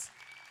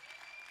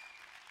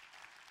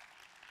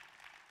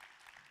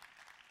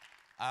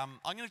I'm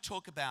going to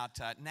talk about,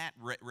 Nat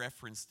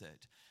referenced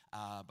it,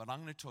 but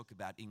I'm going to talk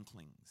about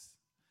inklings.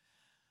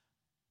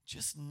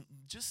 Just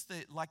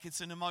like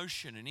it's an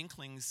emotion, an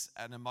inkling's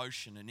an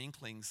emotion, an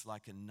inkling's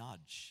like a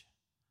nudge.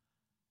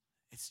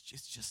 It's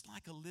just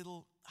like a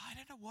little, I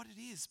don't know what it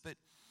is, but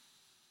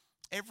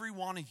every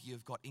one of you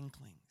have got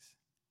inklings.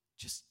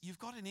 You've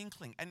got an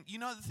inkling. And you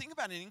know, the thing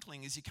about an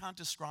inkling is you can't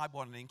describe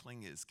what an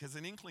inkling is, because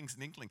an inkling's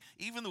an inkling.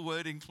 Even the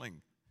word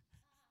inkling.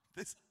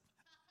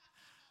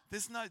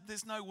 There's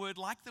no word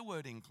like the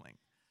word inkling.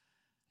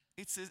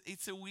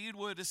 It's a weird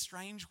word, a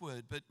strange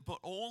word, but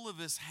all of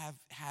us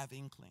have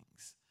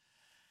inklings.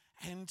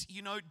 And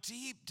you know,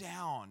 deep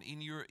down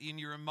in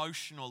your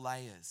emotional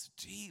layers,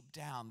 deep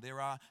down, there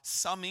are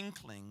some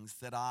inklings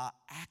that are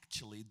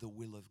actually the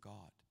will of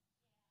God.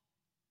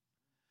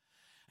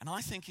 And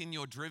I think in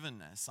your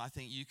drivenness, I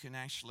think you can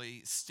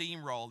actually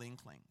steamroll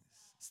inklings.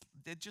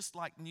 They're just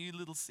like new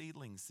little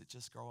seedlings that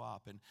just grow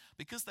up. And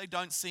because they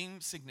don't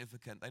seem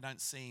significant, they don't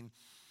seem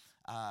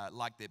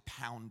like they're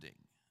pounding,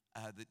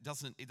 it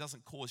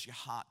doesn't cause your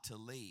heart to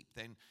leap,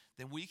 then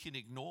we can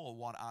ignore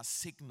what are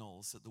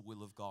signals that the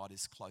will of God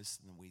is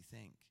closer than we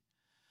think.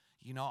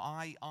 You know,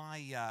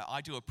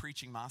 I do a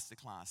preaching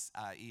masterclass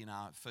in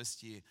our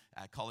first year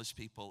college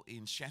people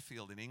in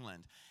Sheffield in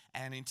England.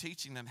 And in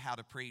teaching them how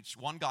to preach,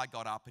 one guy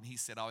got up and he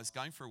said, I was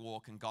going for a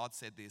walk and God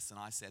said this and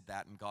I said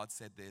that and God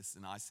said this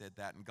and I said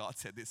that and God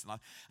said this. And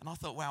I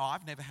thought, wow,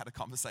 I've never had a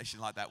conversation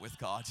like that with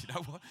God. You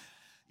know what?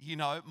 You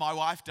know, my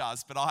wife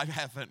does, but I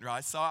haven't,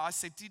 right? So I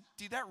said,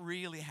 did that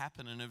really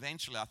happen? And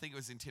eventually, I think it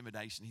was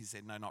intimidation. He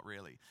said, no, not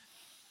really.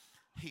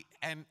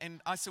 And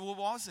I said, well,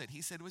 what was it?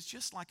 He said, it was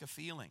just like a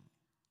feeling.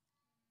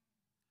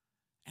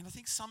 And I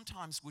think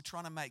sometimes we're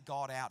trying to make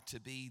God out to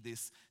be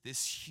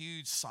this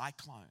huge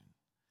cyclone.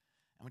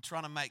 And we're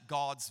trying to make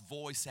God's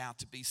voice out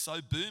to be so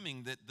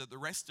booming that the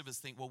rest of us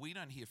think, well, we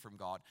don't hear from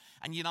God.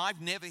 And you know, I've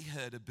never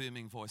heard a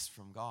booming voice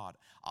from God.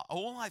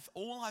 All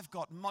I've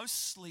got,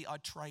 mostly I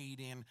trade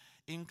in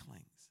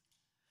inklings.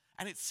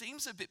 And it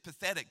seems a bit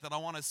pathetic that I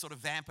want to sort of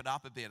vamp it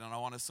up a bit and I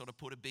want to sort of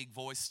put a big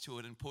voice to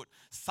it and put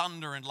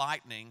thunder and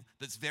lightning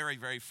that's very,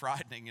 very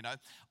frightening, you know,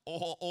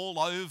 all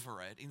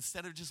over it,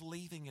 instead of just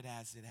leaving it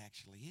as it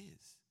actually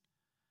is.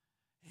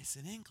 It's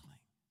an inkling.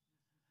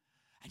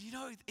 And you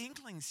know,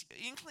 inklings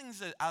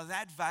are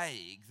that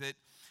vague that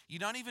you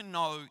don't even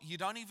know,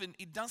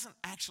 it doesn't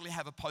actually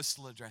have a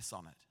postal address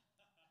on it.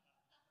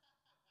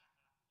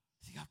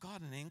 You think, I've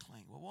got an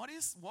inkling. Well, what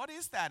is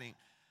that ink?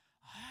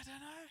 I don't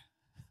know.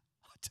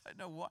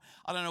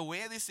 I don't know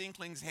where this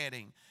inkling's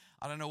heading.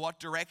 I don't know what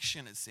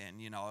direction it's in,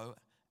 you know.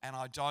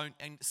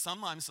 And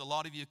sometimes a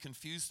lot of you are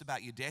confused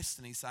about your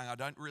destiny, saying, I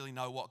don't really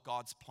know what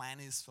God's plan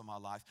is for my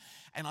life.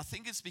 And I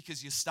think it's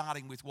because you're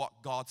starting with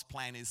what God's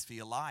plan is for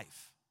your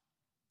life.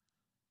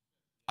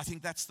 I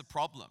think that's the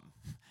problem,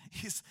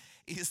 is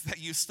that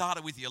you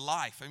started with your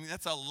life. I mean,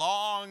 that's a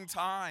long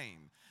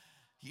time,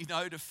 you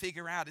know, to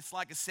figure out. It's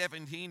like a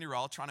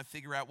 17-year-old trying to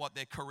figure out what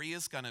their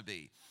career's going to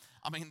be.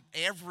 I mean,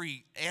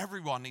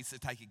 everyone needs to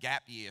take a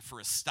gap year for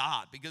a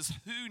start, because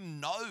who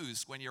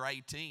knows when you're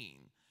 18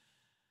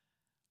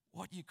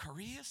 what your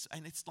career's,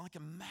 and it's like a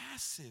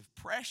massive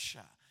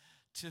pressure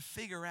to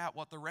figure out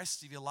what the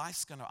rest of your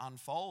life's going to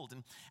unfold.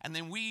 And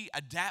then we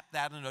adapt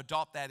that and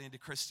adopt that into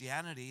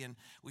Christianity, and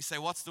we say,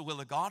 what's the will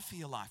of God for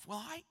your life?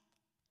 Well,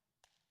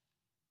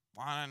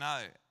 I don't know.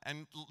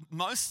 And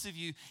most of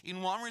you,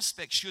 in one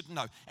respect, should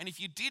know. And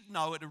if you did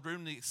know, it would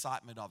ruin the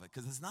excitement of it,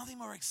 because there's nothing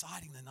more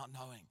exciting than not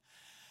knowing.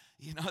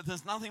 You know,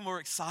 there's nothing more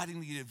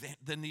exciting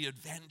than the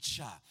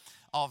adventure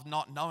of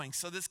not knowing.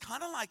 So there's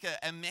kind of like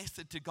a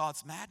method to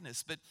God's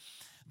madness, but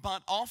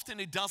often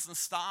it doesn't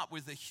start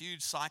with a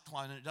huge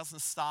cyclone, and it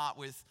doesn't start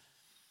with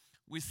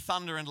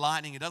thunder and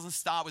lightning. It doesn't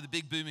start with a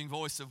big booming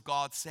voice of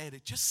God said.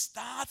 It just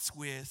starts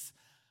with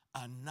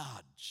a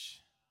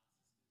nudge.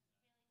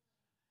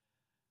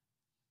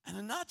 And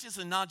a nudge is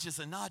a nudge is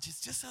a nudge. It's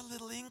just a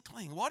little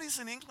inkling. What is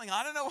an inkling?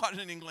 I don't know what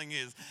an inkling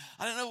is.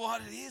 I don't know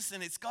what it is,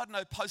 and it's got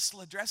no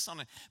postal address on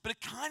it. But it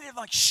kind of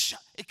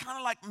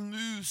like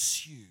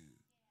moves you.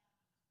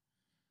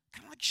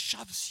 Kind of like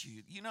shoves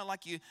you. You know,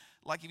 like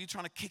if you're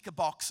trying to kick a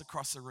box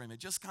across a room. It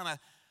just kind of,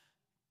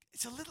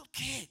 it's a little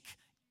kick,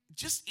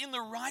 just in the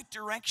right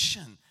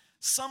direction.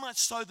 So much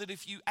so that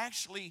if you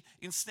actually,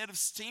 instead of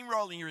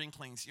steamrolling your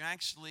inklings, you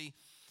actually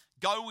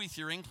go with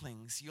your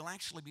inklings, you'll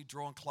actually be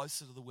drawn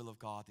closer to the will of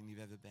God than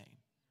you've ever been.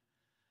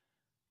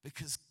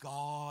 Because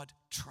God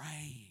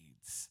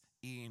trades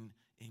in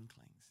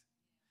inklings.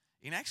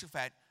 In actual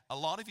fact, a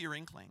lot of your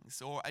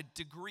inklings, or a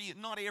degree,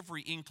 not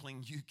every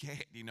inkling you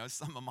get, you know,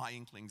 some of my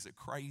inklings are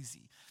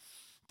crazy.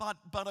 But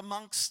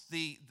amongst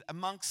the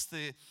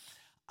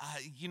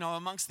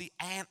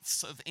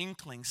ants of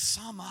inklings,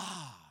 some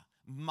are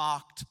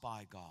marked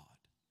by God.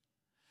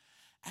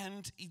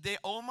 And they're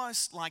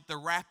almost like the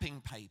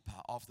wrapping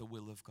paper of the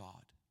will of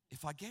God.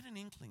 If I get an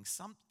inkling,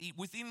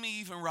 within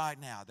me even right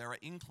now, there are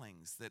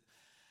inklings that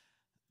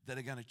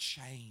are going to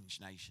change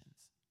nations.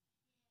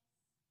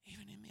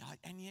 Even in me.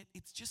 And yet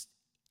it's just,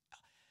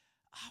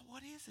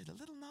 what is it? A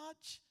little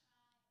nudge?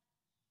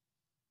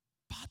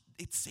 But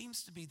it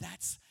seems to be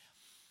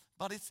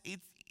but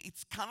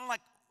it's kind of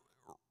like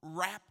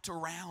wrapped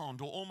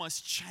around or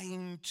almost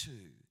chained to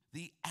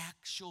the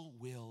actual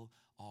will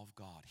of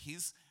God.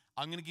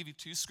 I'm going to give you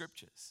two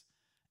scriptures,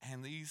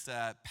 and these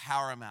are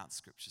paramount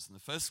scriptures. And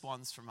the first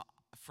one's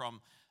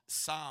from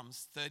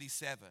Psalms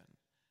 37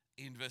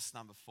 in verse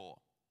number 4.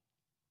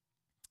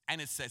 And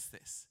it says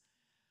this: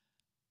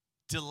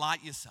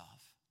 delight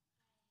yourself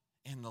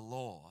in the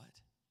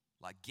Lord.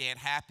 Like, get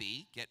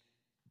happy, get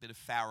a bit of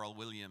Pharrell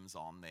Williams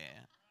on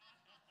there.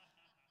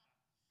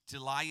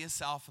 Delight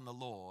yourself in the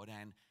Lord,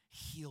 and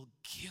He'll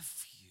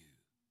give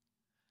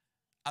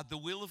you the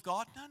will of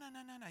God. No.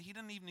 He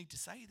doesn't even need to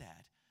say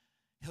that.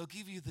 He'll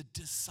give you the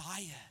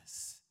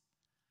desires.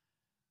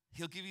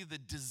 He'll give you the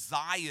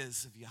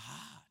desires of your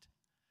heart.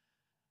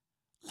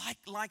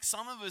 Like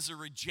some of us are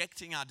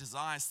rejecting our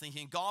desires,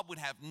 thinking God would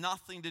have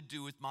nothing to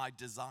do with my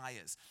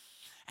desires.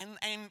 And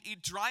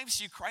it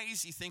drives you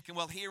crazy thinking,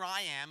 well, here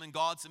I am and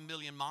God's a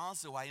million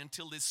miles away,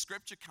 until this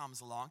scripture comes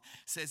along,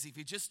 says if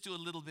you just do a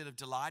little bit of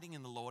delighting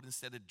in the Lord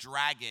instead of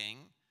dragging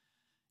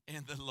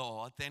in the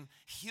Lord, then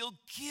He'll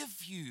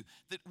give you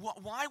that.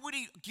 Why would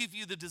He give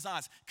you the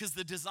desires? Because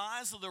the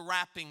desires are the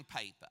wrapping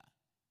paper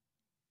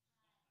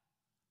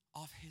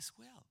of His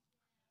will.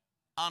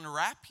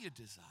 Unwrap your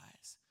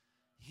desires,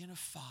 you're going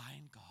to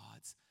find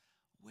God's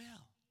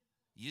will.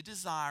 Your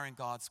desire in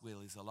God's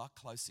will is a lot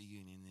closer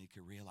union than you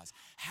can realize.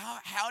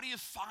 How do you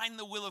find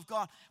the will of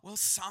God? Well,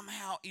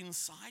 somehow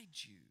inside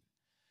you,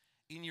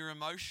 in your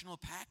emotional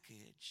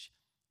package,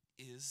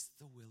 is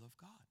the will of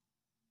God.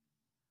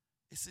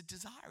 It's a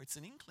desire, it's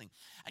an inkling.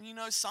 And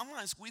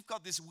sometimes we've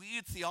got this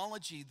weird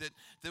theology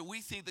that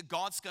we think that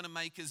God's going to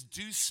make us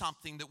do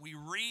something that we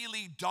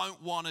really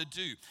don't want to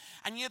do.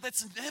 And yet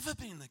that's never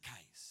been the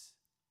case.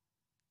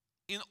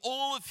 In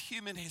all of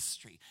human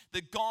history,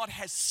 that God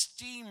has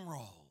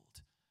steamrolled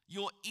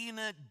your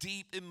inner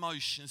deep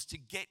emotions to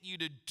get you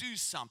to do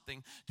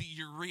something that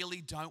you really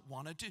don't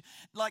want to do.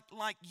 Like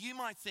you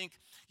might think,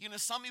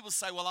 some people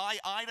say, well,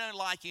 I don't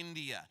like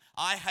India.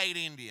 I hate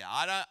India.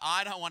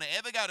 I don't want to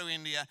ever go to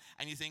India.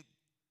 And you think,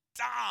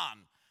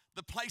 darn,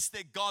 the place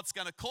that God's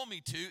going to call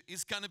me to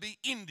is going to be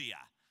India.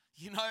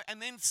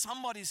 And then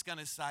somebody's going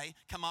to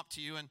come up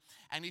to you,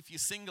 and if you're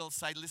single,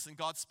 say, listen,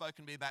 God's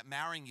spoken to me about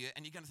marrying you.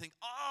 And you're going to think,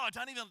 oh, I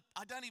don't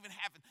even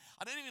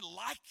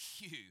like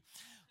you.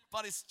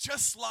 But it's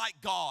just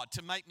like God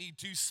to make me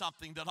do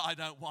something that I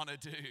don't want to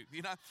do,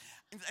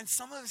 And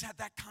some of us have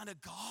that kind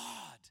of God.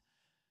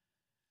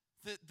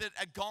 That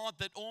a God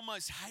that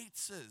almost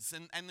hates us,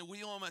 and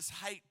we almost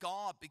hate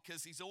God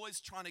because He's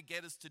always trying to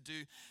get us to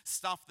do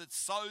stuff that's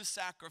so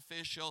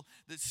sacrificial,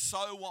 that's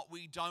so what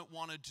we don't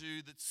want to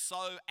do, that's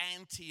so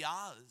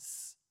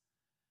anti-us,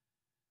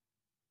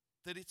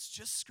 that it's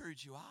just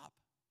screwed you up.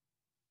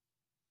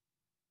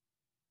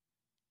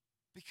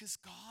 Because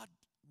God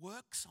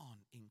works on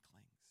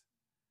inklings.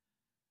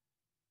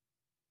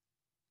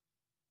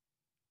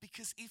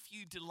 Because if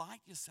you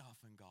delight yourself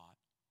in God,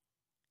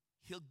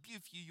 He'll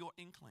give you your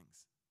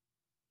inklings.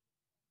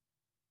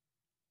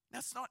 Now,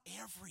 it's not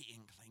every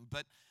inkling,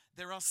 but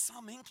there are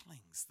some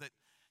inklings that,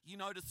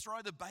 to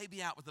throw the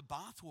baby out with the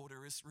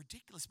bathwater is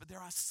ridiculous. But there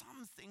are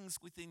some things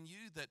within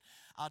you that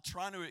are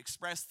trying to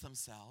express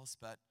themselves,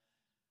 but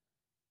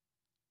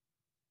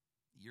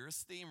you're a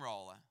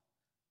steamroller.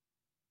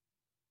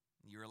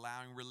 You're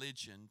allowing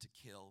religion to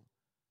kill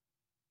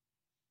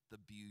the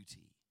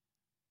beauty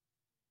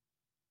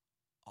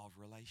of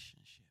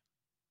relationship.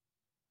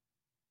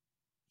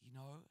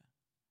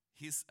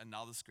 Here's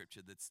another scripture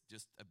that's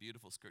just a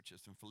beautiful scripture.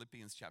 It's from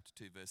Philippians chapter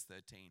 2, verse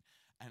 13.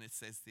 And it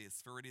says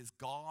this: for it is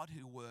God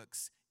who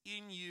works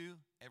in you,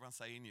 everyone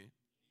say in you,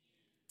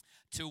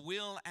 to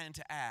will and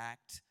to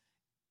act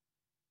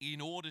in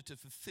order to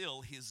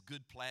fulfill His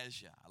good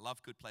pleasure. I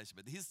love good pleasure,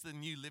 but here's the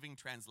New Living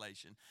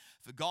Translation.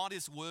 For God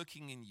is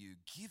working in you,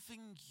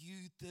 giving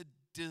you the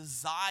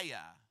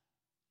desire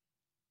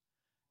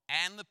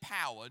and the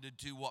power to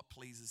do what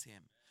pleases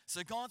Him.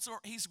 So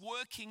He's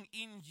working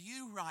in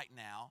you right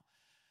now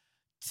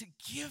to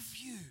give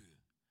you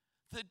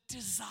the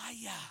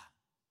desire.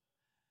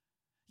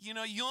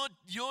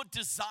 Your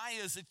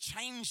desires are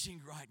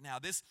changing right now.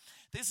 There's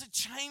a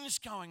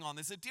change going on.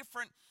 It's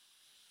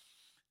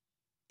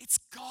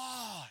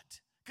God.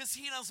 Because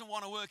He doesn't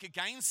want to work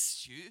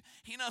against you.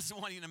 He doesn't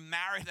want you to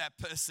marry that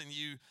person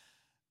you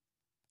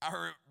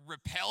are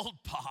repelled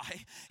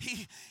by.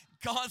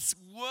 God's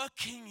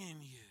working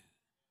in you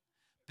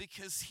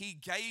because He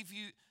gave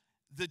you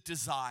the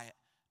desire.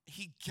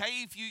 He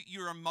gave you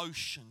your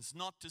emotions,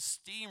 not to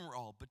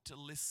steamroll, but to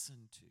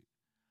listen to.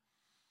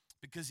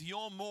 Because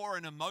you're more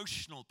an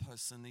emotional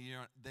person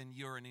than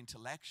you're an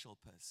intellectual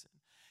person.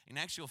 In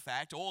actual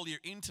fact, all your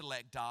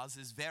intellect does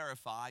is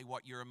verify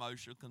what your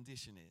emotional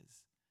condition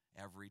is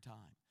every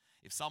time.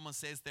 If someone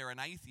says they're an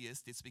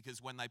atheist, it's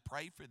because when they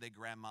prayed for their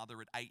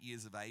grandmother at 8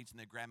 years of age and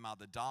their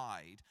grandmother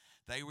died,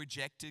 they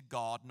rejected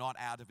God not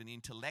out of an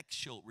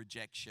intellectual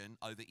rejection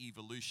over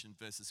evolution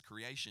versus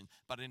creation,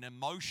 but an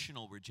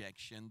emotional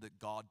rejection that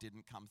God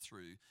didn't come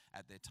through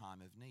at their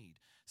time of need.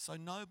 So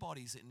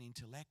nobody's an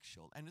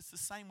intellectual. And it's the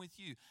same with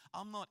you.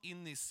 I'm not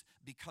in this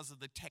because of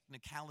the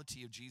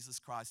technicality of Jesus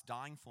Christ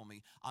dying for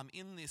me. I'm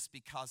in this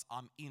because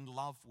I'm in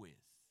love with.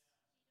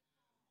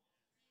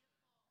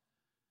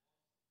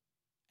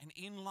 And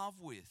in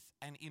love with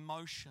and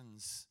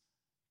emotions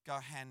go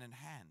hand in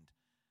hand.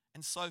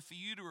 And so for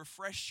you to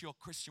refresh your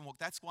Christian walk,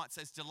 that's why it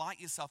says delight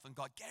yourself in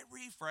God. Get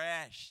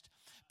refreshed.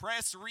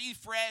 Press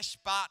refresh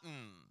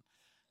button.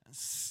 And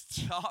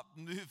stop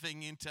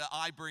moving into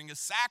I bring a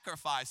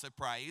sacrifice of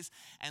praise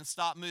and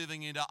start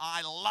moving into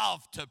I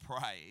love to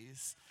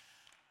praise.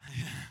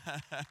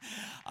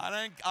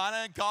 I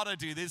don't gotta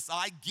do this.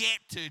 I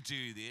get to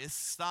do this.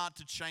 Start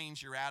to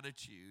change your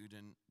attitude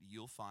and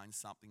you'll find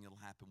something that'll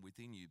happen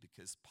within you,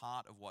 because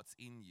part of what's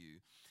in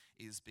you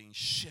is being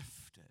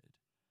shifted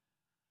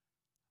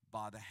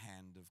by the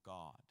hand of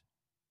God.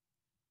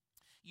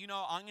 You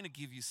know, I'm going to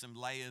give you some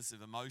layers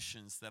of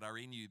emotions that are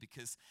in you,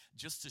 because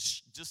just to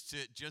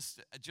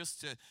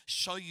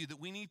show you that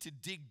we need to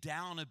dig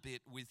down a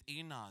bit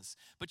within us.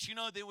 But you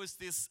know, there was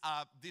this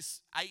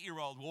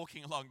 8-year-old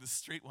walking along the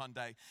street one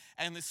day,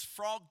 and this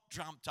frog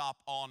jumped up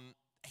on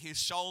his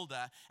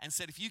shoulder and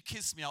said, "If you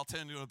kiss me, I'll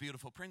turn into a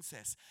beautiful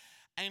princess."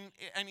 And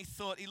he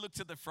looked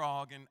at the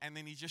frog, and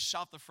then he just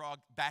shoved the frog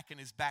back in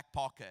his back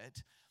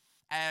pocket.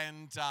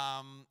 And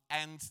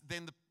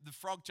then the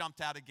frog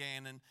jumped out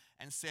again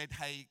and said,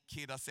 "Hey,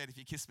 kid," I said, "if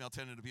you kiss me, I'll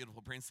turn into a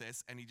beautiful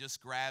princess." And he just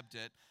grabbed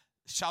it,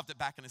 shoved it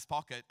back in his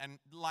pocket. And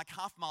like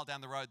half a mile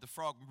down the road, the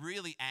frog,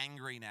 really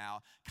angry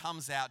now,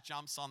 comes out,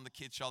 jumps on the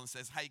kid's shoulder and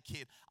says, "Hey,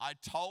 kid, I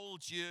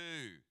told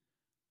you.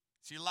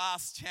 It's your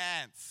last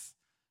chance.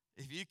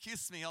 If you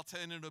kiss me, I'll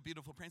turn into a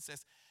beautiful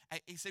princess."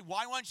 He said,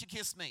 "Why won't you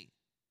kiss me?"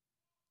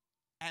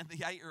 And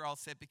the 8-year-old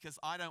said, "Because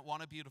I don't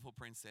want a beautiful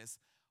princess.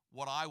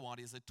 What I want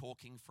is a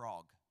talking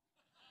frog."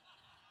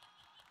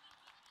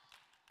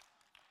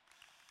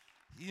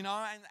 You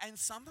know, and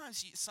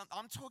sometimes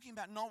I'm talking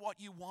about not what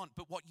you want,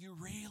 but what you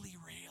really,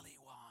 really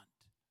want.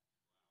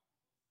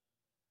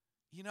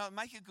 You know,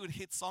 make a good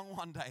hit song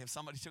one day if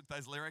somebody took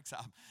those lyrics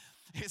up.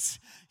 It's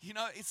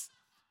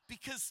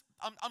because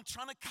I'm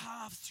trying to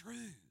carve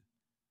through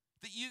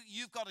that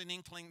you've got an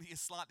inkling that you're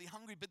slightly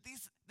hungry, but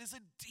there's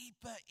a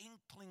deeper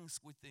inklings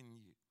within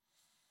you.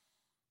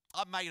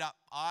 I've made up,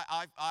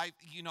 I've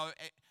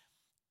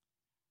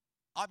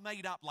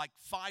made up like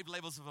 5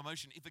 levels of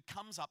emotion. If it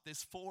comes up,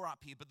 there's 4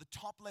 up here, but the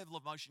top level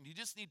of emotion you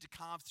just need to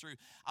carve through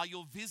are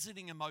your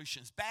visiting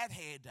emotions. Bad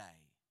hair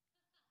day.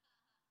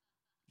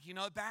 You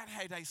know, bad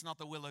hair day is not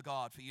the will of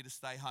God for you to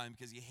stay home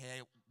because your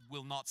hair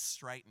will not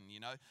straighten, you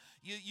know.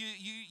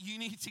 You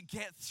need to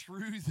get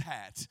through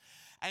that.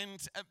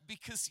 And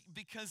because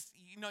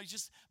you know,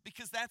 just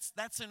because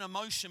that's an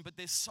emotion, but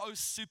they're so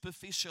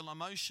superficial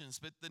emotions.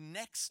 But the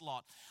next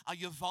lot are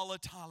your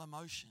volatile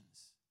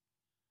emotions.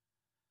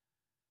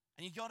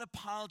 And you got to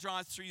pile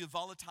drive through your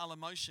volatile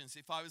emotions.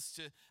 If I was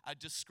to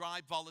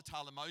describe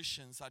volatile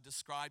emotions, I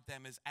describe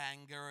them as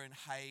anger and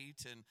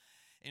hate and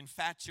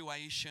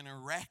infatuation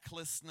and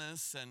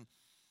recklessness and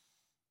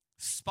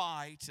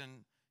spite.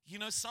 And you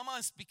know,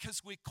 sometimes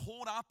because we're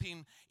caught up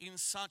in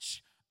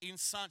such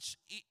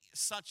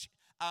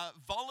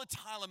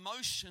volatile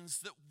emotions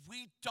that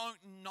we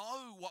don't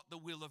know what the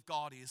will of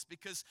God is,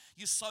 because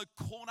you're so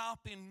caught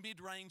up in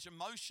mid-range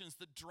emotions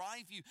that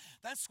drive you.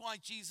 That's why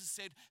Jesus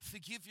said,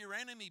 "Forgive your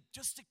enemy,"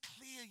 just to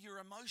clear your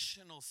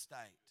emotional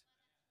state.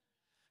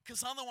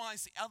 Because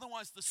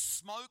otherwise the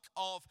smoke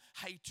of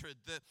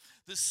hatred,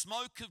 the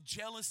smoke of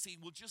jealousy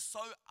will just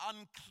so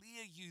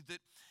unclear you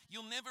that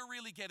you'll never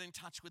really get in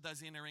touch with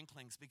those inner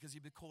inklings, because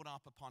you'll be caught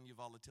up upon your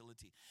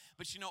volatility.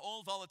 But you know,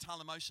 all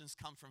volatile emotions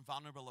come from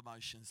vulnerable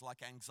emotions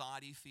like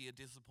anxiety, fear,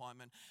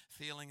 disappointment,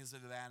 feelings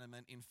of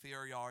abandonment,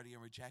 inferiority,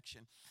 and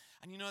rejection.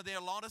 And you know, there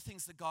are a lot of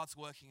things that God's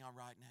working on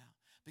right now,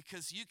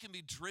 because you can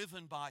be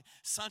driven by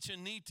such a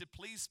need to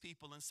please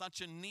people and such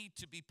a need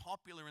to be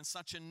popular and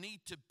such a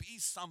need to be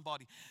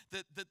somebody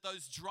that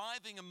those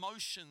driving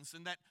emotions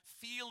and that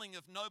feeling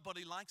of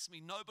nobody likes me,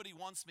 nobody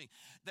wants me,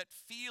 that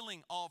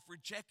feeling of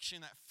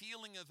rejection, that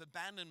feeling of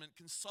abandonment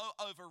can so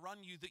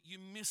overrun you that you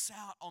miss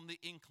out on the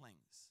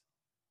inklings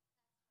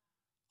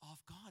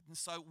of God. And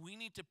so we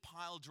need to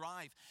pile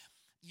drive.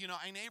 You know,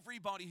 and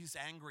everybody who's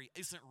angry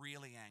isn't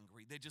really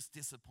angry. They're just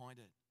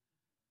disappointed.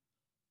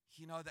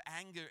 You know, the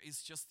anger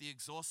is just the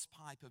exhaust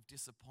pipe of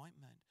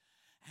disappointment.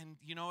 And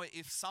you know,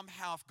 if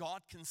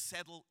God can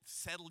settle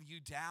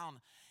you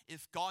down,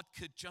 if God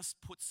could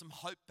just put some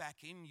hope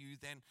back in you,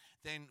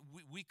 then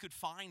we could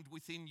find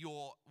within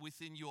your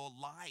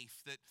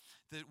life that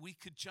we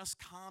could just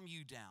calm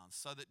you down,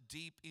 so that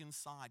deep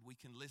inside we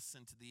can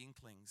listen to the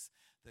inklings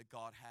that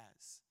God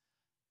has.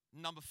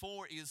 Number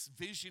 4 is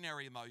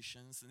visionary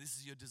emotions, and this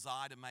is your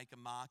desire to make a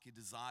mark, your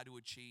desire to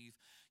achieve,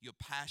 your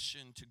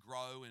passion to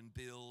grow and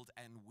build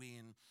and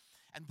win.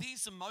 And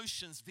these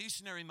emotions,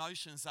 visionary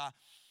emotions,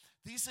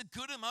 these are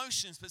good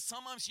emotions, but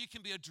sometimes you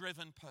can be a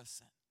driven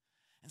person.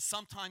 And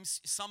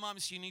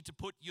sometimes you need to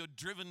put your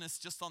drivenness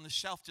just on the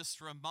shelf just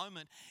for a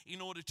moment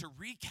in order to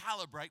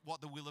recalibrate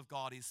what the will of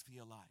God is for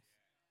your life.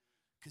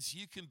 Because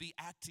you can be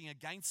acting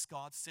against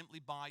God simply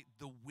by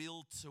the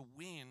will to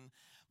win,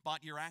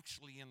 but you're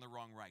actually in the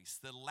wrong race.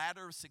 The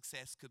ladder of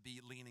success could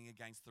be leaning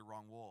against the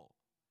wrong wall.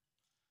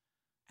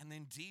 And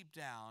then deep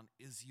down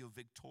is your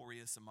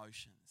victorious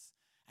emotions.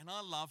 And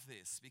I love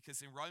this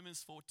because in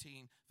Romans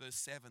 14, verse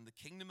 7, the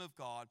kingdom of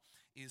God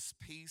is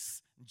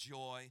peace,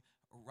 joy,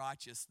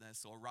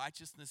 righteousness, or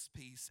righteousness,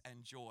 peace,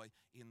 and joy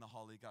in the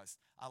Holy Ghost.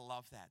 I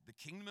love that. The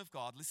kingdom of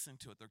God, listen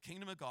to it. The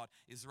kingdom of God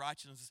is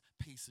righteousness,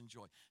 peace, and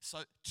joy.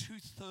 So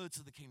 2/3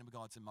 of the kingdom of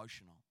God is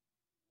emotional.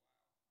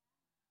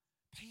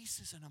 Peace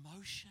is an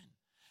emotion.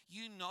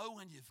 You know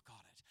when you've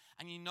got it,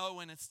 and you know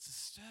when it's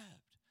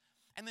disturbed.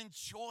 And then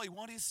joy,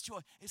 what is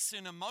joy? It's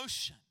an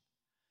emotion.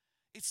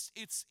 It's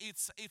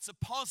a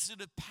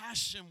positive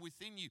passion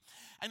within you.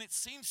 And it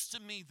seems to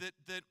me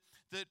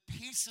that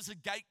peace is a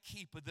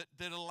gatekeeper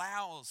that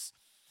allows,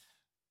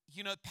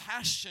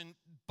 passion,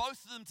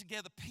 both of them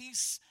together,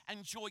 peace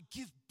and joy,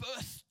 give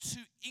birth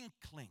to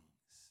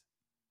inklings.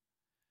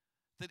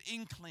 That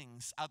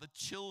inklings are the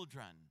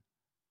children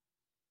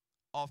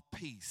of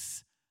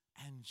peace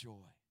and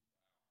joy.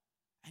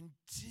 And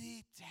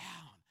deep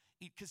down,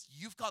 because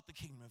you've got the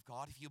kingdom of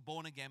God, if you're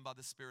born again by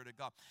the Spirit of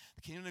God,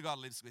 the kingdom of God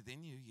lives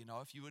within you.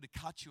 If you were to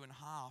cut you in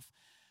half,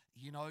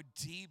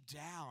 deep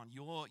down,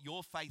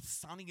 your faith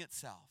sunning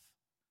itself.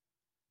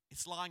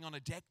 It's lying on a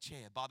deck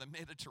chair by the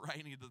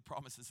Mediterranean of the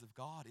promises of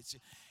God.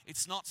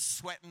 It's not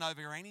sweating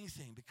over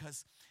anything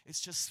because it's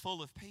just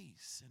full of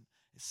peace and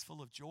it's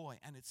full of joy,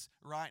 and it's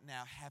right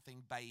now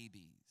having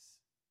babies.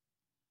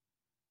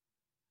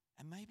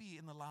 And maybe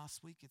in the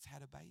last week it's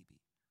had a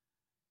baby.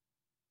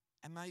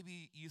 And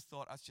maybe you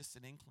thought, it's just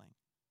an inkling.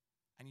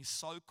 And you're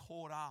so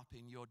caught up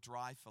in your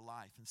drive for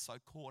life, and so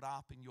caught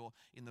up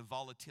in the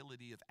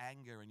volatility of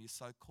anger, and you're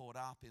so caught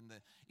up in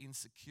the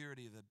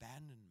insecurity of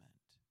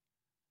abandonment,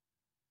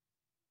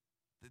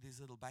 that these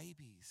little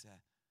babies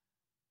are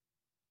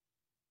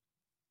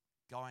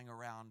going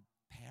around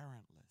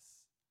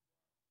parentless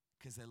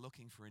because they're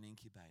looking for an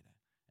incubator,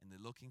 and they're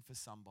looking for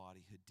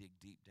somebody who dig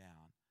deep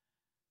down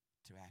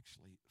to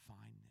actually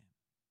find them.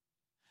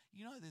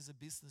 There's a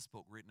business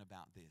book written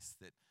about this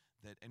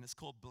and it's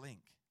called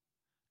Blink,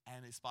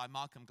 and it's by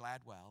Malcolm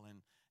Gladwell,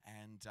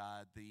 and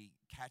the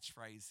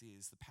catchphrase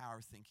is the power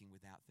of thinking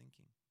without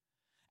thinking.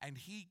 And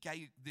he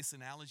gave this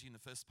analogy in the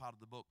first part of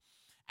the book,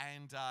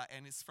 and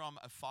it's from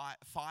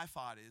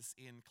firefighters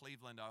in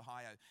Cleveland,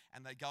 Ohio,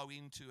 and they go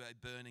into a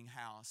burning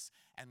house,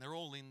 and they're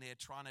all in there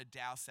trying to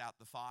douse out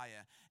the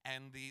fire,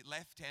 and the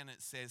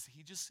lieutenant says,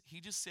 he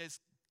just says,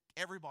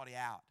 everybody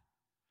out.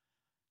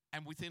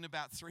 And within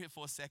about 3 or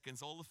 4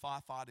 seconds, all the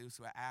firefighters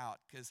were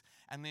out.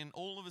 And then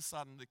all of a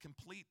sudden,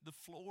 the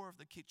floor of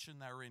the kitchen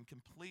they were in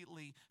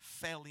completely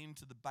fell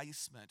into the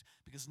basement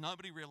because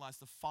nobody realized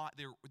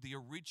the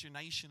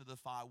origination of the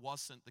fire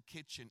wasn't the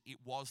kitchen, it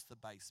was the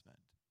basement.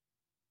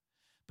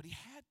 But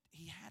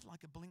he had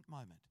like a blink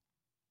moment,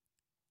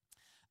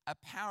 a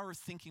power of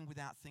thinking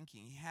without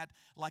thinking. He had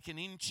like an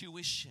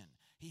intuition.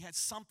 He had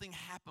something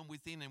happen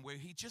within him where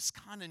he just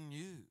kind of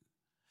knew.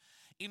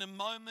 In a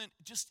moment,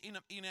 just in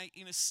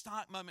a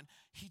stark moment,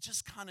 he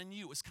just kind of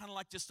knew. It was kind of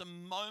like just a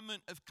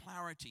moment of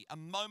clarity,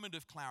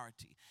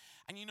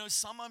 And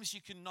sometimes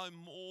you can know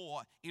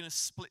more in a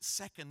split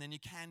second than you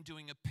can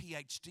doing a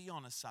PhD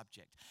on a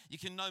subject. You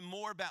can know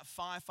more about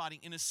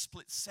firefighting in a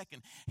split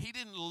second. He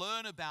didn't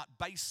learn about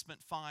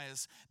basement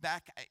fires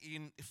back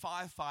in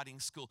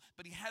firefighting school,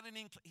 but he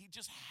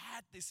just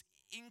had this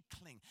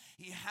inkling.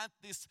 He had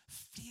this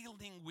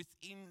feeling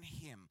within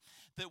him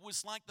that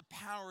was like the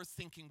power of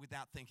thinking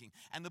without thinking.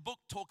 And the book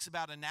talks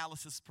about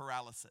analysis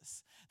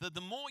paralysis. That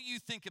the more you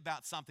think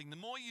about something, the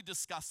more you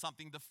discuss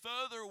something, the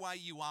further away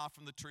you are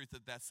from the truth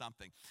of that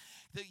something.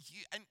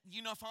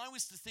 If I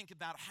was to think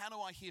about how do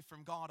I hear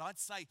from God, I'd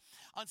say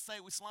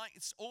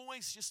it's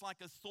always just like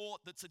a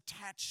thought that's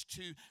attached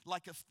to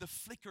like the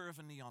flicker of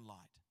a neon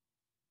light.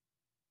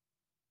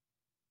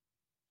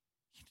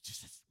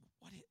 Just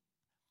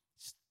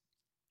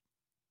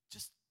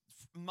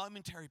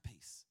momentary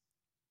peace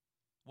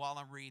while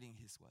I'm reading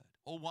his word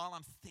or while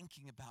I'm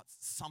thinking about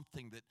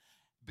something that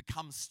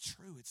becomes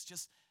true.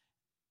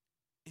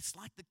 It's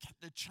like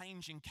the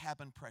change in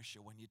cabin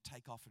pressure when you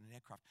take off in an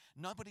aircraft.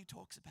 Nobody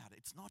talks about it.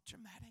 It's not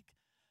dramatic.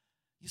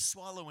 You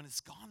swallow and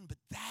it's gone, but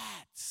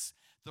that's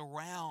the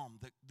realm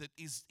that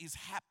is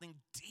happening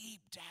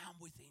deep down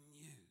within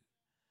you.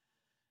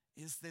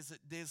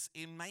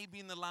 Maybe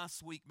in the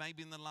last week,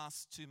 maybe in the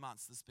last 2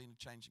 months, there's been a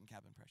change in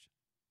cabin pressure.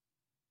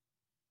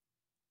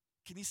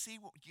 Can you see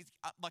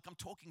like I'm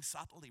talking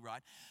subtly,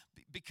 right?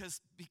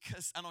 Because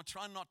and I'll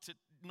try not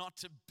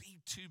to be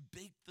too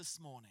big this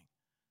morning.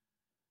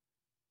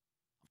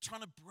 I'm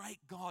trying to break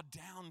God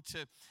down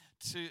to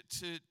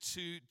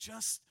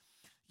just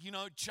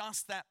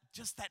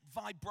that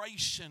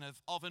vibration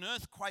of an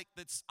earthquake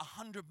that's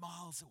 100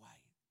 miles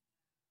away.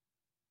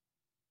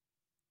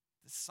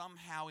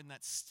 somehow in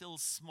that still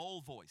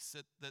small voice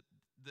that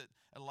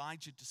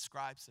Elijah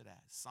describes it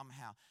as,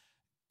 somehow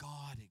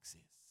God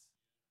exists.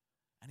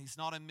 And he's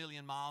not a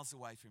million miles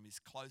away from him. He's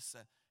closer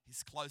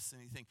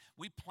than you think.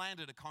 We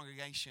planted a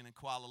congregation in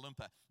Kuala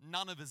Lumpur.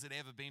 None of us had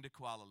ever been to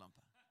Kuala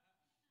Lumpur.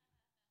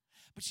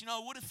 But I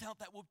would have felt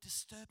that would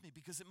disturb me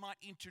because it might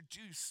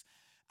introduce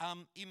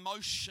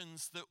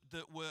emotions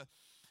that were,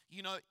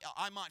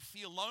 I might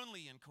feel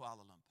lonely in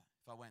Kuala Lumpur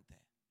if I went there.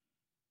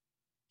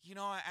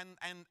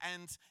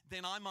 And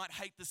then I might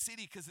hate the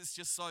city because it's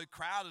just so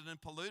crowded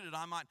and polluted.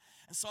 And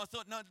so I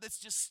thought, no, let's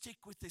just stick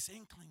with this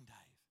Inkling, Dave.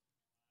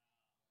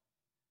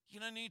 You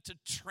don't need to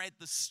tread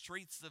the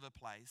streets of a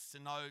place to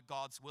know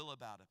God's will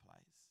about a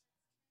place.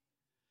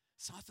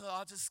 So I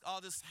thought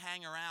I'll just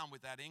hang around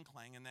with that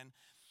Inkling, and then,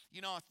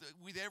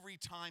 with every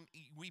time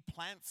we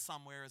plant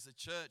somewhere as a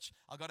church,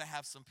 I've got to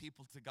have some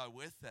people to go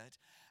with it,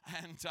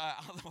 and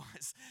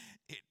otherwise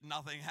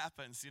nothing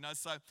happens.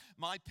 So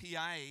my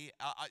PA,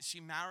 she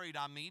married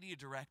our media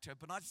director,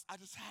 but I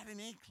just had an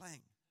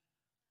Inkling.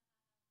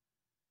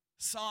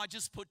 So I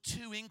just put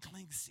two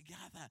Inklings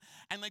together,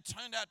 and they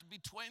turned out to be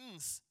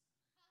twins.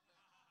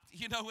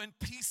 When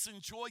peace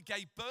and joy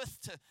gave birth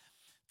to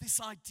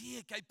this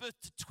idea, gave birth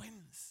to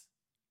twins.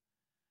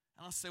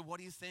 And I said, what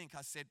do you think?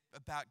 I said,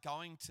 about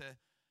going to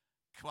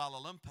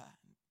Kuala Lumpur.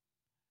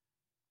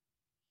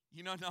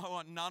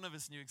 None of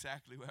us knew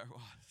exactly where it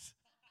was.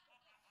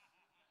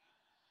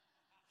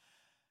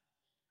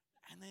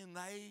 And then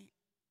they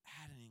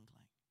had an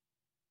Inkling.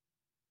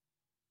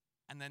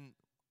 And then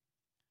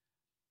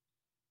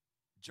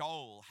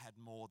Joel had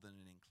more than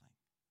an Inkling.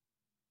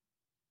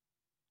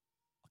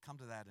 I'll come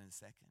to that in a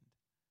second.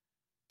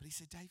 But he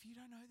said, Dave, you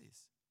don't know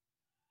this.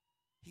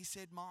 He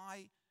said,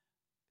 my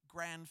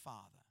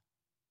grandfather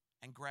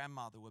and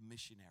grandmother were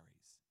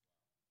missionaries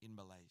in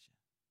Malaysia.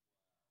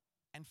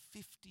 And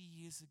 50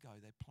 years ago,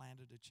 they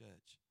planted a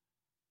church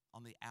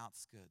on the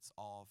outskirts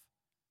of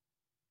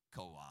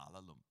Kuala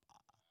Lumpur.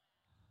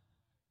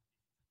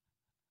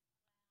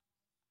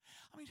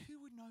 I mean,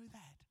 who would know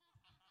that?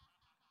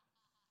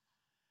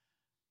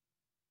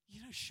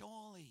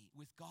 Surely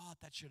with God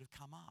that should have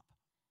come up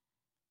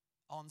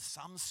on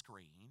some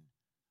screen,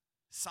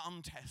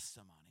 some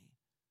testimony,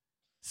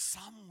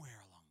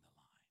 somewhere along the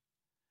line.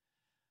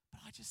 But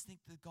I just think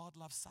that God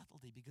loves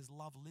subtlety because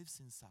love lives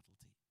in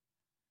subtlety.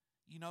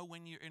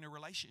 When you're in a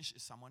relationship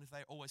with someone, if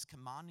they're always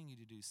commanding you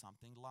to do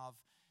something, love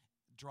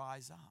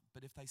dries up.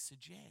 But if they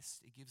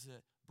suggest, it gives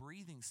a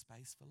breathing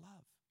space for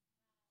love.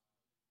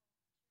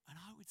 And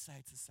I would say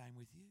it's the same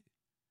with you.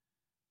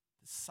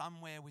 That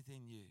somewhere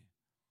within you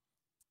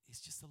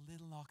is just a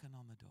little knocking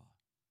on the door.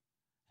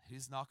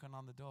 Who's knocking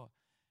on the door?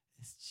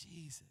 It's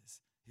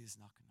Jesus who's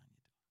knocking on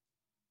your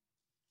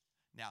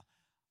door. Now,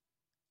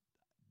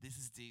 this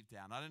is deep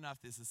down. I don't know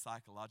if this is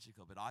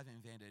psychological, but I've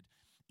invented,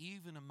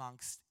 even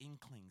amongst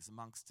Inklings,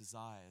 amongst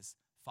desires,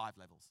 5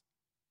 levels.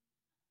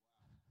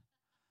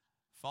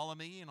 Follow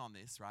me in on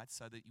this, right,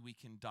 so that we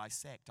can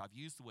dissect. I've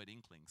used the word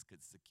Inklings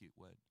because it's a cute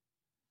word.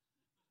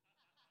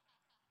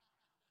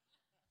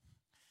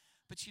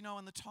 But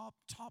on the top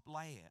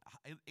layer,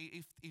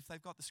 if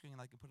they've got the screen,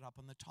 they can put it up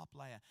on the top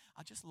layer,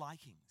 are just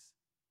likings.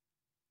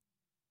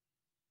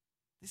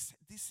 This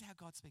is how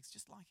God speaks,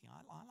 just liking.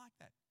 I like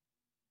that.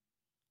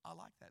 I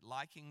like that.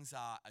 Likings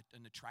are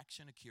an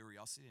attraction, a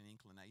curiosity, an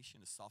inclination,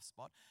 a soft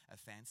spot, a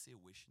fancy, a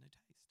wish, and a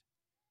taste.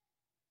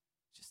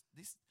 Just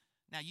this.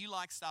 Now you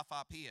like stuff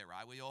up here,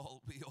 right? We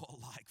all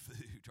like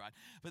food, right?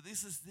 But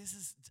this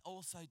is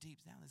also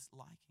deep down. There's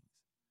likings.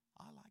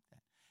 I like that.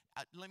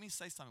 Let me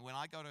say something. When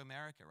I go to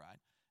America, right,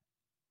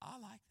 I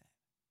like that.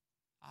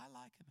 I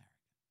like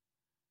America.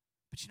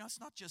 But it's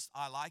not just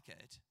I like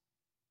it.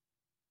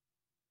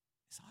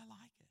 It's I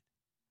like it.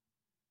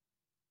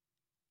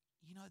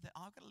 That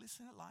I've got to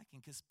listen to liking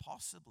because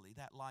possibly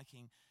that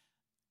liking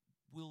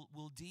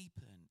will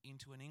deepen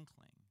into an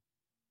Inkling.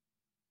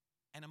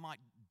 And it might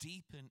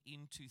deepen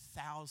into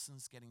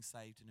thousands getting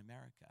saved in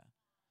America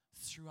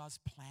through us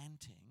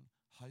planting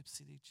Hope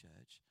City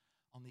Church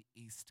on the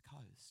East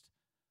Coast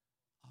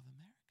of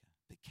America.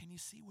 But can you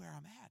see where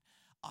I'm at?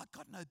 I've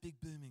got no big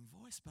booming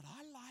voice, but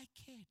I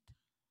like it.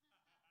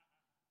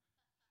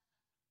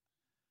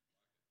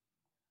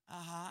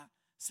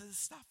 So there's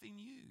stuff in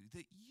you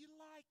that you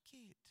like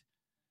it.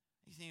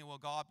 You're thinking, well,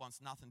 God wants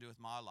nothing to do with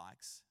my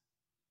likes.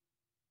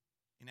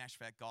 In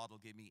actual fact, God will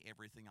give me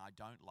everything I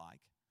don't like.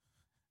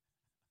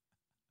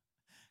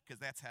 Because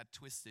that's how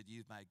twisted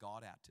you've made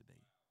God out to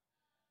be.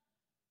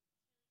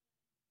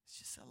 It's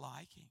just a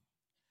liking.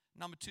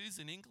 Number 2 is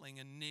an Inkling,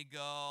 a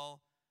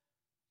niggle,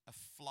 a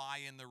fly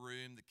in the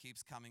room that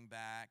keeps coming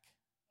back,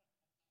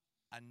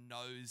 a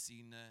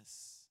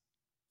nosiness.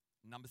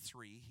 Number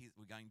 3,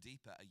 we're going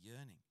deeper, a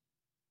yearning.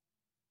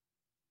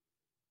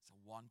 It's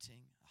a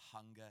wanting, a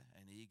hunger,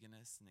 an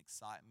eagerness, an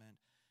excitement,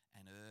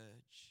 an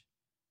urge,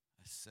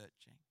 a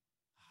searching.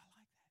 I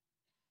like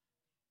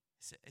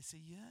that. It's a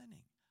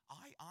yearning.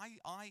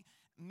 I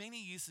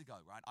many years ago,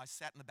 right, I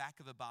sat in the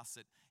back of a bus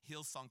at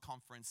Hillsong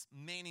Conference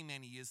many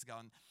years ago,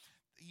 and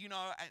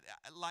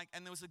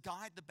and there was a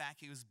guy at the back.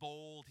 He was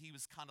bald. He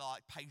was kind of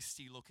like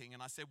pasty looking.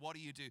 And I said, "What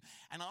do you do?"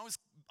 And I was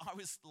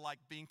like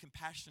being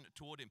compassionate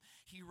toward him.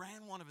 He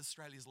ran one of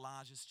Australia's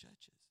largest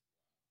churches,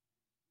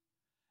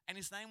 and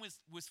his name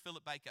was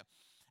Philip Baker,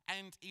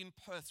 and in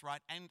Perth,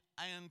 right? And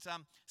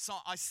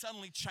so I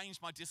suddenly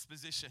changed my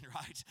disposition,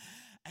 right?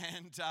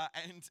 And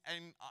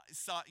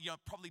so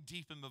probably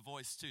deepen my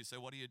voice too. So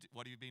what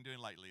have you been doing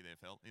lately, there,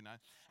 Phil?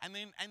 And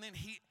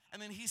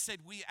then he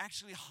said, "We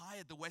actually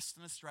hired the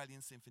Western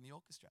Australian Symphony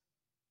Orchestra."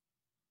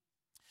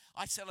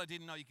 I said, "I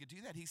didn't know you could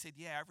do that." He said,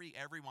 "Yeah,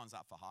 everyone's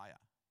up for hire.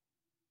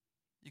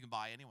 You can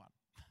buy anyone."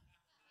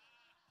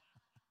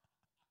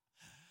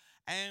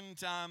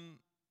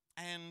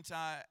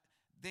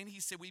 Then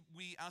he said,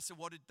 we asked him,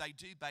 "What did they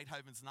do,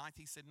 Beethoven's Ninth?"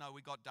 He said, "No,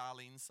 we got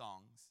Darlene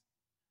songs.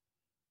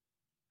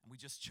 And we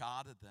just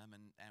charted them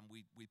and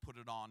we put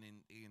it on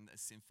in a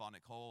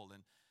symphonic hall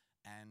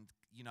and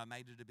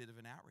made it a bit of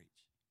an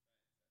outreach."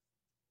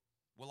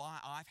 Well,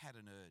 I've had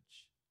an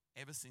urge.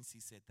 Ever since he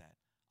said that,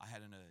 I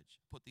had an urge.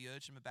 Put the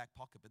urge in my back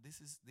pocket, but this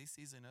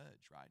is an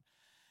urge, right?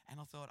 And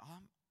I thought,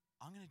 I'm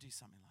going to do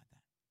something like that.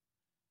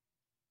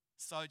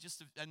 So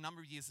just a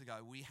number of years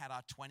ago, we had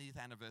our 20th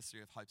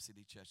anniversary of Hope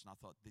City Church, and I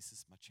thought, this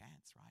is my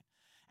chance, right?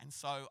 And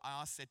so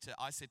I said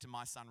to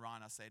my son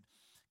Ryan, I said,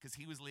 because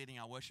he was leading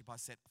our worship, I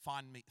said,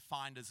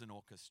 find us an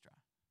orchestra.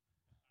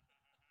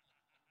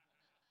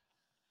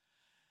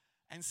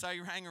 And so he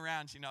rang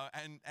around,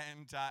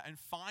 and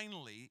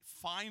finally,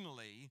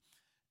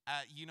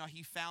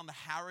 he found the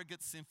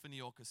Harrogate Symphony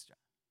Orchestra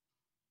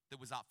that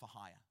was up for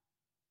hire.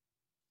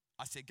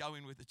 I said, "Go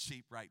in with a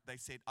cheap rate." They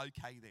said,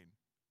 "Okay then."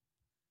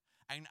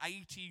 An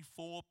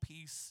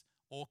 84-piece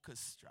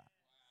orchestra.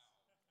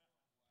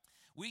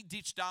 We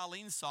ditched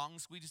Darlene's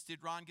songs. We just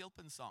did Ryan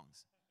Gilpin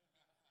songs.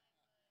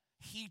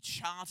 He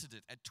charted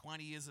it at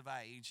 20 years of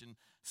age and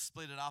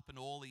split it up in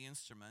all the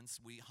instruments.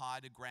 We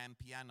hired a grand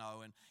piano,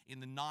 and in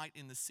the night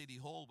in the city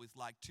hall with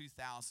like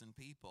 2,000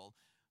 people,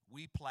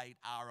 we played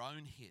our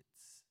own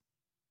hits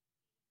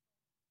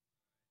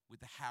with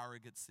the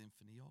Harrogate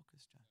Symphony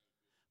Orchestra.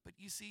 But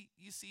you see,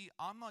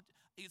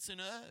 it's an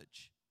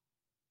urge.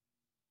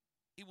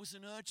 It was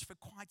an urge for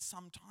quite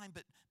some time,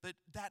 but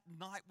that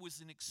night was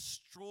an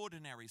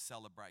extraordinary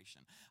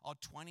celebration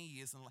of 20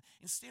 years. And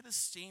instead of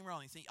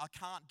steamrolling, think I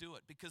can't do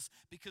it because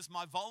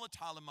my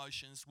volatile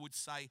emotions would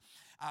say,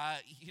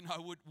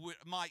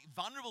 my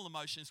vulnerable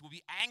emotions will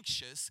be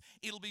anxious.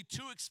 It'll be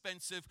too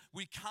expensive.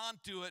 We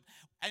can't do it.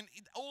 And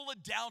all the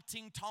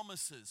doubting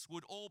Thomases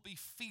would all be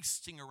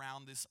feasting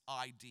around this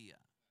idea.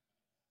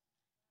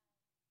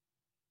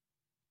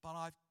 But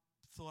I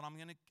thought, I'm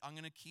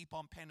going to keep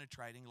on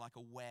penetrating like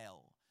a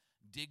well,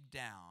 dig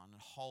down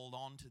and hold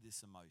on to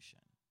this emotion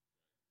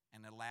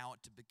and allow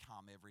it to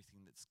become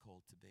everything that's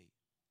called to be.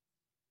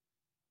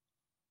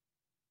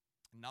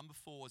 Number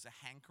 4 is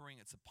a hankering.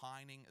 It's a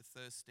pining, a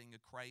thirsting, a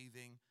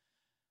craving.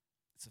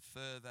 It's a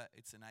fervor,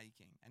 it's an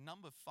aching. And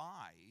number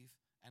 5,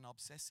 an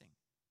obsessing.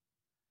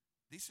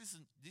 This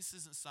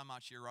isn't so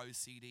much your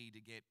OCD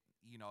to get,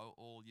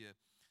 all your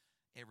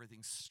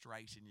everything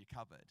straight in your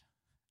cupboard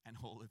and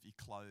all of your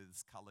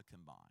clothes color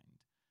combined.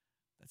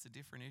 That's a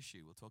different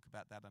issue. We'll talk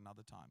about that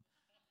another time.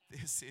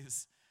 This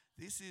is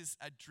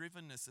a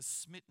drivenness, a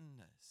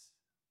smittenness.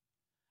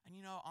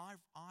 And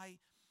I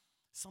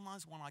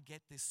sometimes when I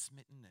get this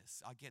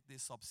smittenness, I get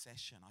this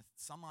obsession.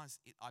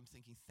 I'm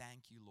thinking,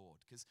 thank you, Lord,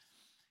 because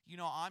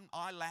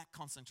I lack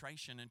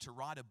concentration, and to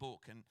write a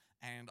book,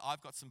 and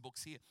I've got some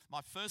books here.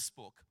 My first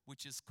book,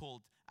 which is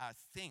called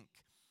Think.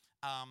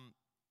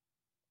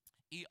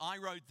 I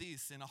wrote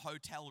this in a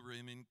hotel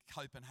room in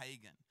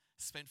Copenhagen.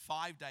 Spent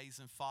 5 days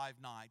and 5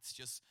 nights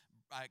just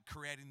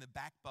creating the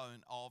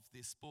backbone of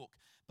this book.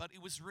 But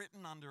it was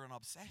written under an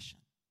obsession.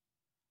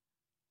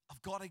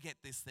 I've got to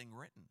get this thing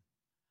written.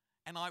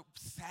 And I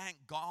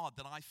thank God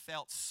that I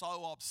felt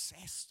so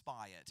obsessed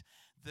by it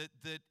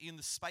that in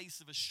the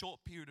space of a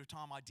short period of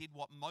time, I did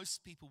what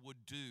most people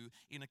would do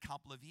in a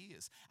couple of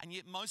years. And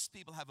yet most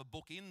people have a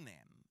book in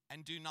them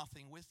and do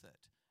nothing with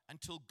it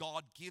until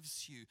God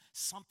gives you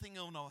something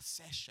on a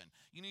obsession.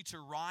 You need to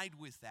ride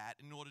with that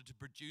in order to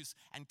produce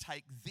and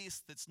take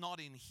this that's not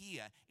in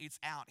here. It's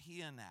out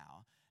here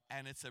now,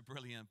 and it's a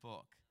brilliant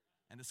book.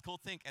 And it's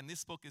called Think. And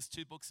this book is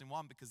 2 books in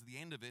one because the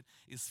end of it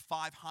is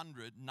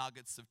 500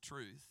 nuggets of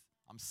truth.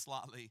 I'm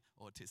slightly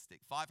autistic.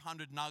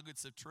 500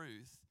 nuggets of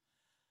truth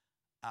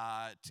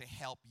to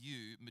help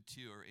you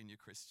mature in your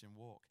Christian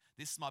walk.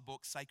 This is my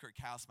book, Sacred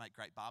Cows Make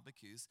Great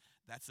Barbecues.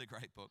 That's a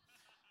great book.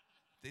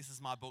 This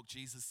is my book,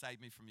 Jesus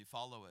Saved Me from Your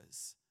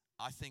Followers.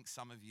 I think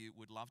some of you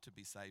would love to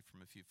be saved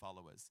from a few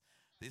followers.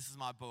 This is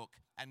my book,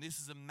 and this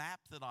is a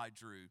map that I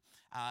drew.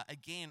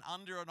 Again,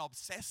 under an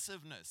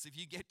obsessiveness. If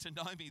you get to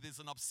know me, there's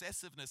an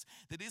obsessiveness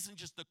that isn't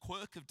just the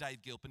quirk of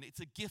Dave Gilpin. It's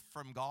a gift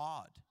from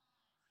God.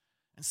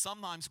 And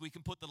sometimes we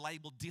can put the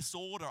label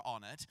disorder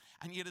on it,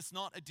 and yet it's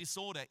not a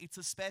disorder. It's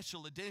a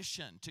special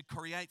edition to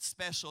create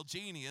special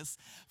genius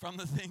from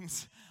the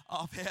things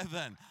of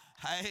heaven.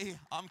 Hey,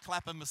 I'm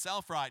clapping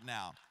myself right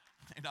now.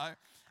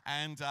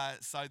 And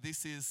so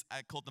this is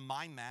called the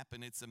Mind Map,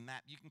 and it's a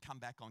map. You can come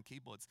back on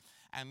keyboards.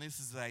 And this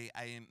is a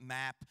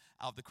map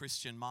of the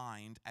Christian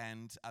mind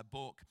and a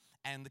book.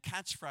 And the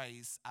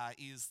catchphrase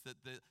is that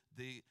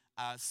the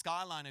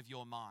skyline of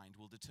your mind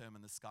will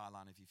determine the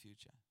skyline of your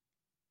future.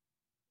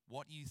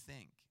 What you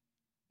think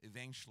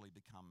eventually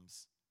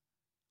becomes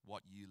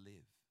what you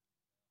live.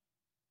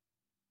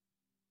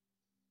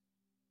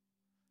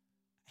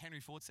 Henry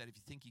Ford said, if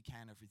you think you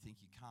can or if you think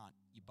you can't,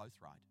 you're both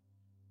right.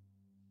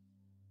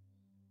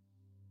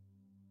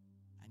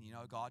 And you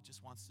know, God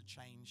just wants to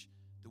change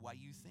the way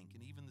you think.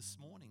 And even this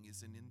morning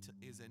is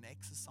an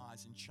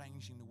exercise in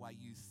changing the way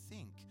you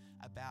think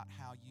about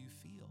how you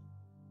feel.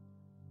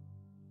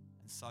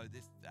 And so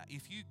this,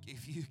 if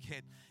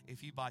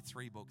you buy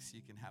 3 books,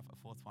 you can have a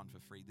 4th one for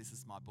free. This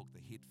is my book, The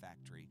Hit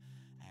Factory.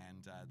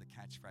 And the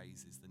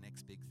catchphrase is, the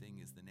next big thing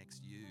is the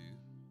next you.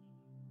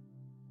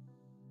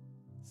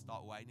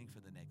 Start waiting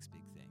for the next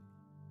big thing.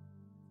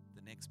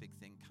 The next big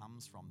thing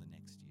comes from the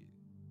next you.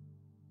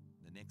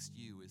 The next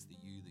you is the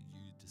you that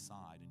you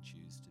decide and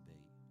choose to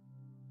be.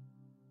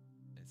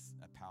 It's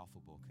a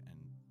powerful book, and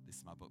this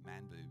is my book,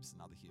 Man Boobs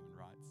and Other Human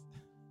Rights.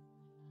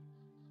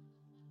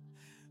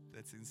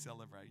 That's in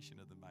celebration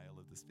of the male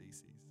of the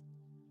species.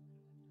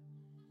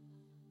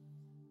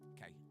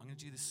 Okay, I'm going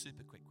to do this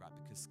super quick, right?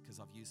 Because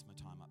I've used my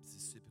time up. This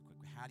is super quick.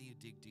 How do you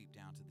dig deep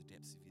down to the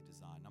depths of your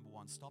desire? Number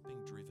 1, stop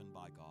being driven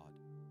by God.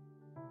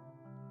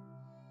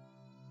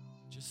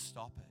 Just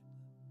stop it.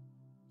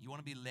 You want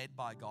to be led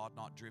by God,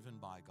 not driven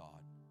by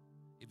God.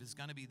 If it's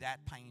going to be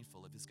that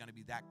painful, if it's going to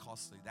be that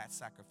costly, that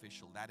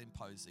sacrificial, that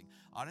imposing,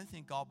 I don't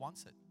think God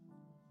wants it.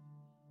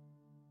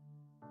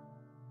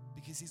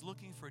 Because He's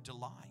looking for a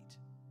delight.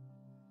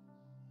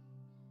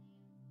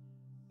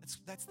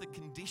 That's the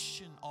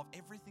condition of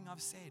everything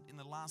I've said in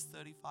the last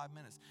 35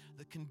 minutes.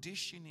 The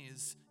condition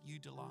is you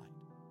delight.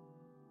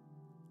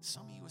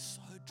 Some of you are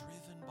so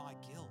driven by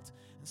guilt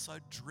and so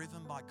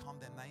driven by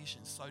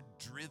condemnation, so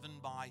driven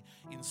by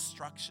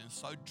instruction,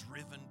 so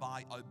driven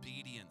by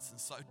obedience, and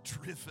so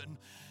driven.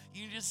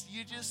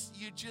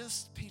 You're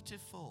just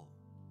pitiful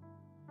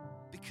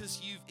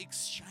because you've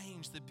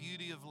exchanged the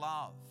beauty of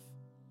love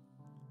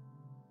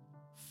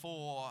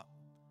for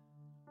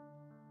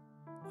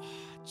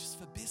just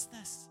for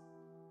business.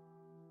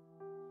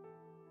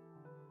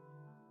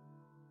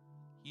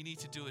 You need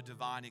to do a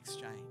divine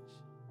exchange.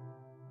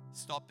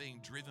 Stop being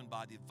driven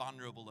by the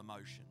vulnerable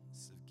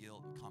emotions of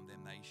guilt and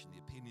condemnation, the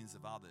opinions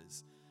of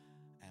others,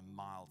 and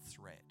mild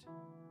threat.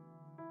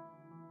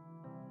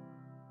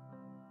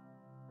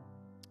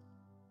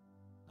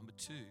 Number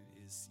 2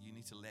 is you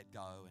need to let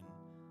go and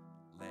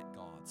let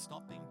God.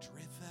 Stop being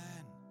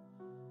driven.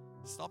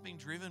 Stop being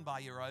driven by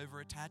your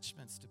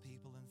over-attachments to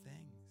people and things.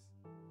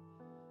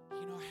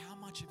 You know how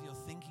much of your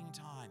thinking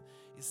time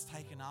is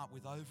taken up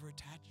with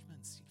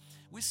over-attachments.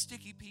 We're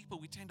sticky people.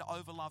 We tend to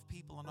overlove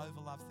people and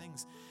overlove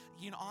things.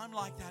 You know, I'm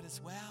like that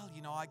as well.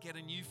 You know, I get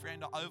a new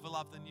friend, I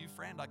overlove the new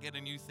friend. I get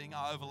a new thing,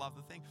 I overlove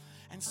the thing.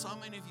 And so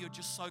many of you are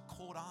just so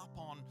caught up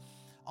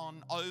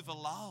on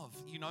overlove.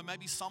 You know,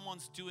 maybe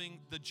someone's doing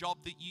the job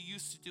that you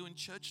used to do in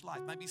church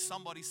life. Maybe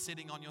somebody's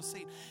sitting on your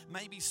seat.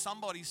 Maybe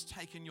somebody's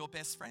taken your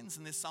best friends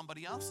and there's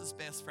somebody else's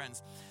best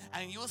friends.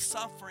 And you're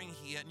suffering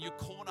here and you're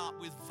caught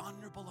up with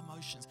vulnerable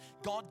emotions.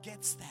 God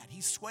gets that. He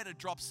sweated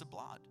drops of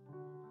blood.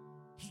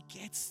 He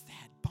gets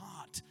that.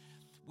 But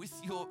with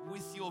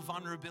your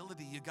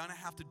vulnerability, you're going to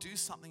have to do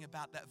something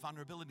about that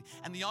vulnerability.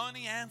 And the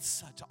only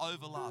answer to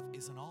overlove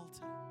is an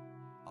altar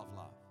of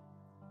love.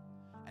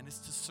 And it's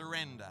to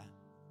surrender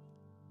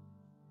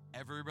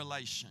every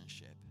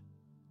relationship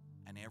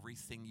and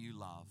everything you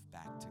love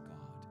back to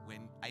God.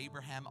 When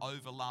Abraham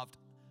overloved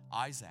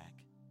Isaac,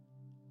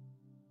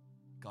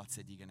 God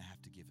said, you're going to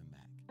have to give him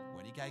back.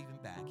 When he gave him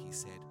back, he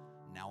said,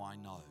 now I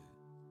know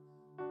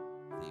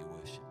that you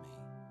worship me.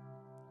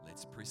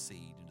 Let's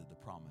proceed into the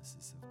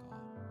promises of God.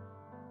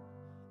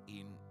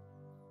 In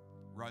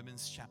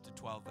Romans chapter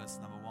 12, verse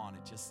number 1,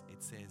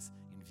 it says,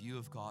 in view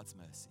of God's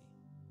mercy,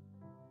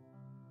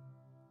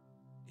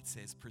 it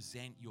says,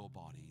 present your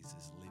bodies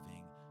as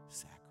living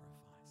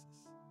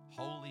sacrifices,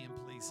 holy and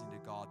pleasing to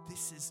God.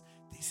 This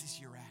is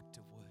your act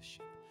of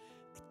worship.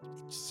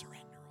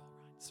 Surrender all,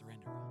 right?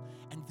 Surrender all.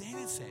 And then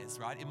it says,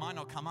 right, it might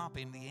not come up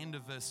in the end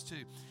of verse 2.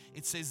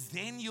 It says,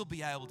 then you'll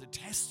be able to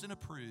test and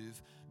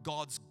approve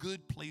God's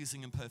good,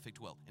 pleasing, and perfect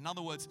will. In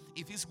other words,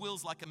 if His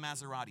will's like a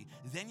Maserati,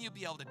 then you'll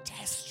be able to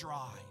test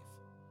drive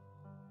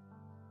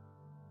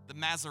the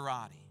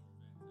Maserati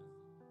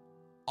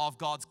of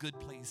God's good,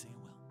 pleasing,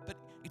 and will. But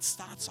it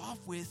starts off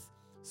with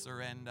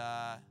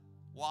surrender.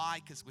 Why?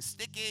 Because we're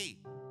sticky.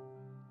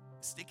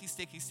 Sticky,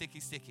 sticky, sticky,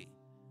 sticky.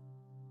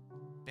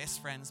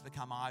 Best friends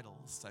become idols,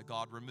 so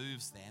God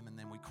removes them, and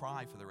then we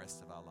cry for the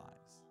rest of our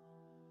lives.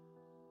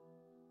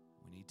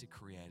 We need to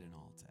create an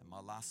altar. And my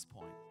last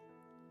point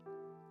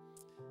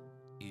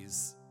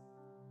is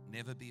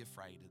never be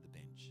afraid of the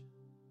bench.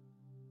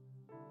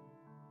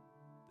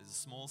 There's a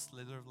small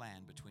slither of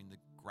land between the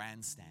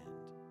grandstand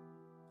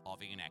of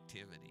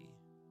inactivity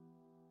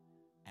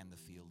and the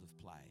field of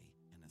play,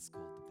 and that's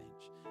called the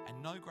bench.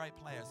 And no great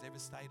player has ever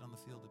stayed on the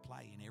field to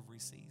play in every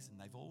season.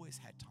 They've always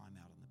had time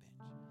out on the bench.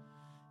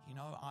 You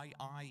know,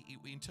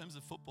 in terms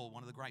of football,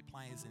 one of the great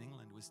players in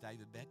England was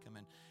David Beckham,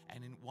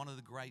 and in one of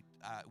the great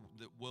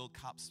the World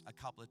Cups a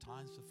couple of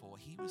times before,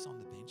 he was on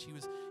the bench.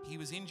 He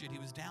was injured. He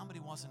was down, but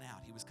he wasn't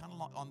out. He was kind of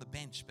like on the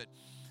bench, but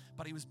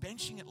he was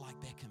benching it like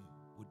Beckham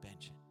would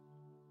bench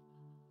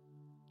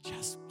it.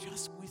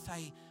 Just with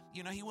a,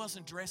 you know, he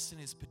wasn't dressed in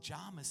his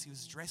pajamas. He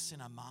was dressed in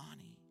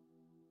Armani.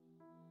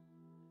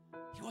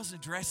 He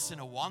wasn't dressed in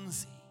a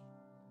onesie.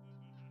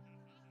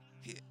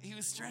 He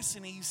was dressed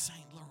in Yves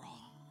Saint Laurent.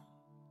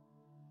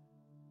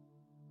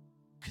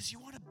 Because you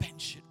want to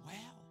bench it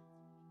well.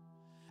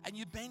 And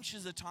your bench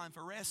is a time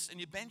for rest, and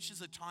your bench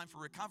is a time for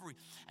recovery,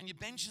 and your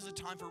bench is a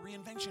time for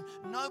reinvention.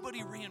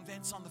 Nobody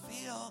reinvents on the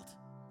field.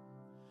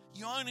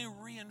 You only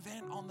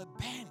reinvent on the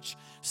bench.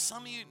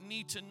 Some of you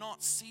need to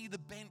not see the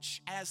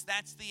bench as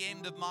that's the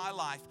end of my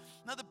life.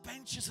 No, the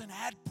bench is an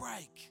ad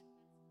break.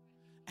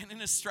 And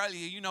in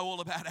Australia, you know all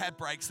about ad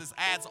breaks. There's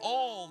ads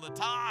all the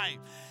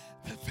time.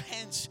 The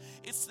bench,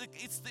 it's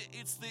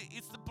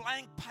the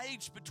blank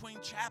page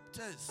between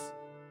chapters.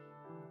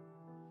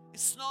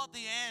 It's not the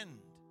end.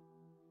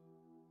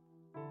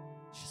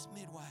 It's just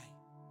midway.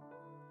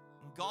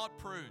 And God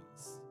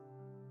prunes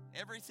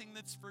everything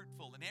that's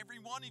fruitful. And every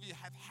one of you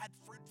have had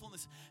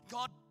fruitfulness.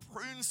 God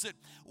prunes it.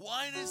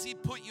 Why does He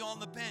put you on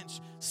the bench?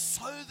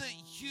 So that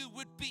you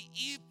would be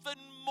even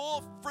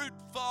more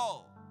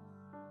fruitful.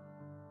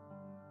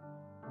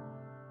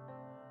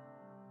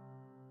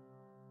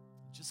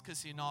 Just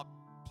because you're not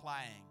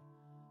playing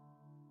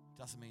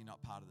doesn't mean you're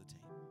not part of the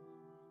team.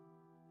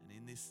 And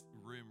in this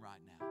room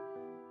right now,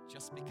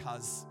 just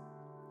because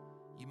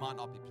you might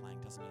not be playing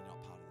doesn't mean you're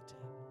not part of the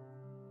team.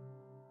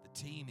 The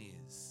team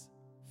is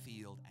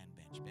field and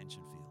bench. Bench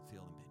and field.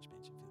 Field and bench.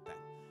 Bench and field.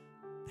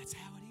 That's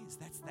how it is.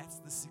 That's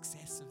the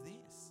success of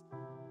this.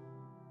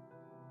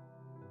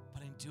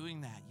 But in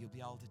doing that, you'll be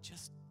able to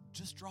just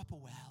drop a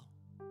well.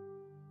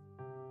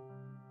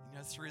 You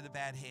know, through the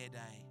bad hair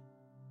day,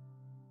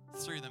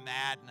 through the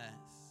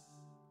madness,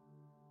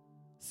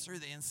 through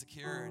the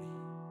insecurity,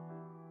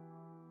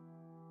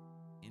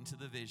 into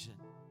the vision,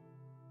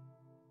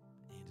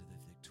 into the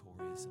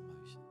victorious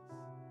emotions.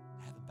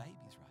 Having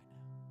babies right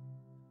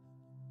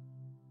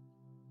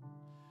now.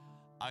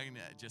 I'm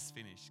going to just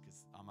finish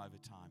because I'm over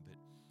time, but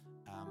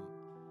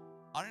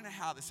I don't know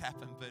how this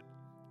happened, but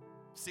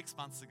 6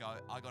 months ago,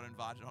 I got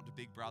invited onto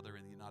Big Brother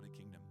in the United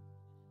Kingdom.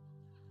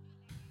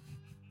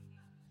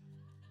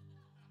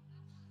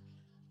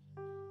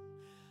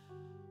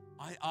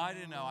 I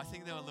don't know. I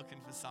think they were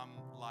looking for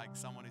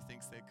someone who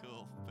thinks they're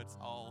cool but's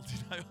old. You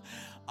know,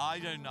 I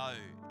don't know.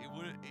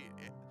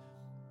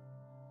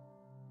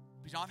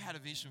 But I've had a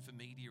vision for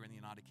media in the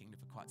United Kingdom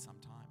for quite some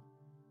time.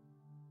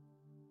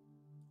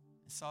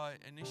 So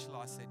initially,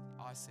 I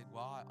said,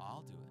 well,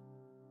 I'll do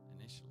it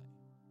initially,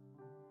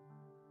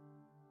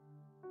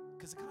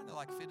 because it kind of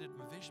like fitted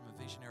my vision,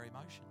 my visionary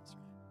emotions,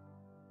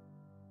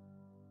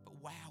 right? But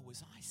wow,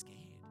 was I scared.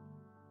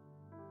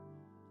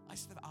 I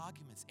used to have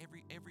arguments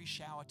every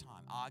shower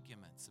time,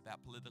 arguments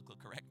about political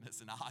correctness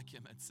and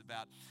arguments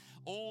about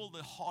all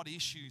the hot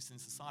issues in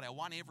society. I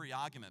won every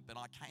argument, but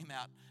I came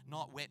out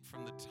not wet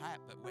from the tap,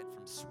 but wet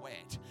from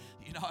sweat.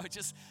 You know,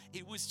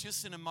 it was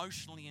just an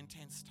emotionally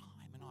intense time.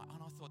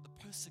 And I thought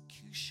the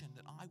persecution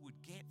that I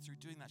would get through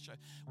doing that show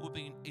would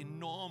be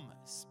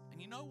enormous. And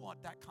you know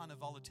what that kind of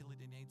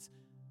volatility needs?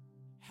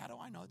 How do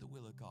I know the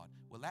will of God?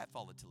 Well, that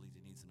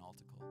volatility needs an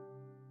altar call.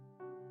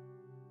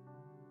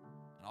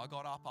 And I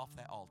got up off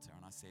that altar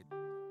and I said,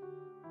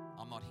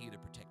 I'm not here to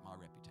protect my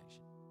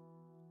reputation.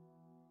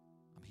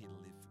 I'm here to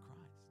live for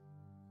Christ.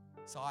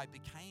 So I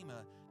became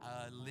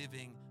a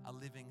living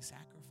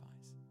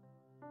sacrifice.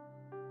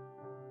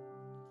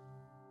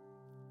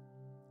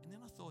 And then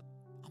I thought,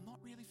 I'm not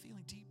really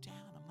feeling deep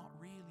down. I'm not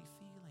really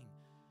feeling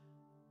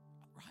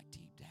right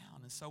deep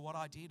down. And so what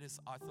I did is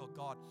I thought,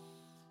 God,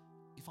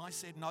 if I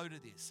said no to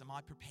this, am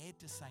I prepared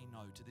to say no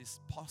to this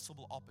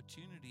possible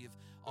opportunity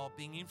of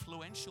being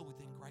influential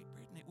within Great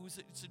Britain?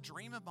 It's a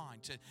dream of mine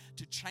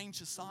to change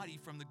society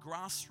from the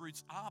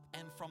grassroots up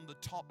and from the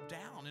top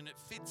down, and it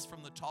fits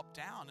from the top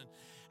down.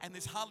 And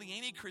there's hardly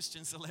any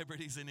Christian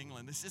celebrities in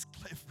England. There's just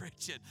Cliff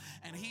Richard,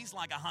 and he's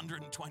like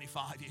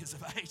 125 years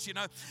of age, you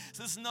know.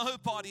 So there's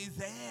nobody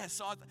there.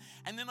 So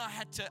then I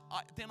had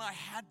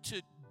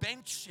to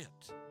bench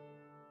it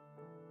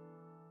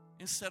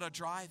instead of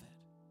drive it.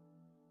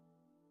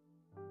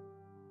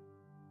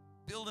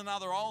 Build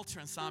another altar,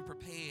 and so I'm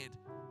prepared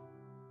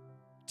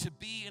to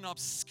be in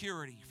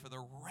obscurity for the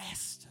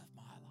rest of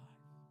my life.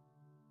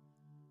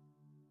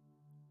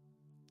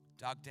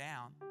 Dug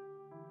down,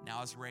 now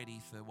I was ready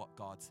for what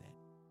God said.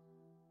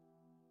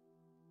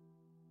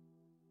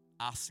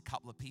 Asked a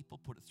couple of people,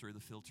 put it through the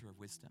filter of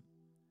wisdom.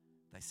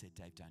 They said,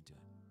 Dave, don't do it.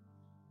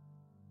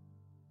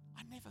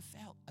 I never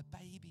felt a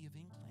baby of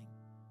Inkling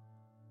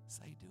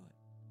say do it.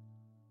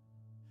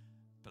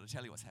 But I'll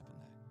tell you what's happened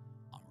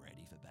though. I'm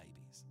ready for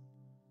babies.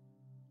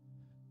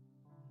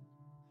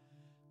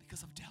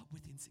 Because I've dealt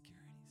with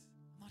insecurities.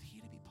 I'm not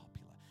here to be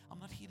popular. I'm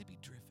not here to be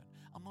driven.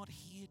 I'm not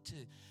here to,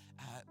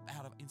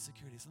 out of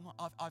insecurities.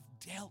 I've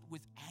dealt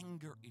with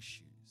anger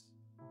issues.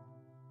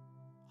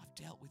 I've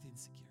dealt with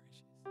insecure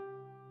issues.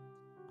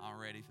 I'm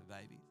ready for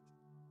babies.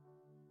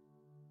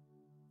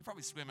 You're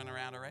probably swimming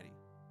around already.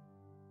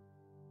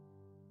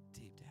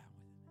 Deep down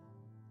within it.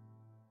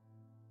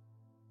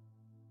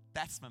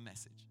 That's my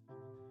message.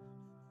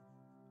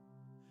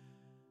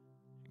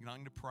 I'm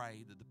going to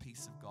pray that the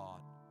peace of God,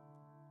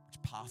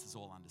 which passes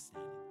all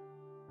understanding,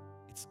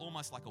 it's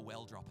almost like a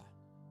well dropper.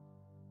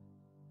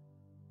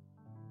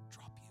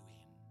 Drop you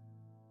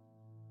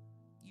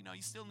in. You know,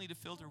 you still need a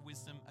filter of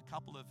wisdom, a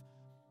couple of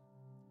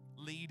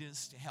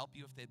leaders to help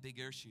you if they're big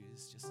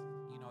issues. Just,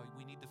 you know,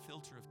 we need the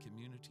filter of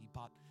community,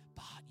 but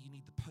you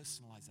need the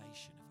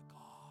personalization of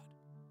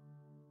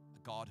a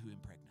God who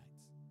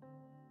impregnates,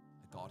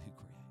 a God who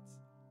creates,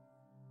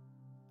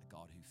 a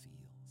God who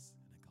feels,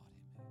 and a God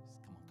who moves.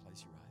 Come on,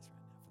 close your eyes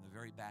right now, from the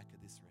very back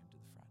of this room to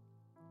the front.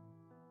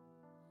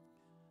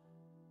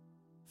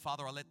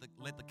 Father, I let the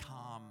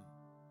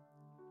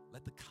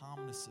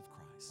calmness of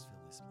Christ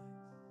fill this place.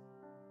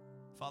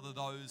 Father,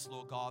 those,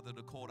 Lord God, that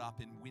are caught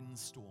up in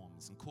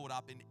windstorms and caught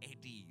up in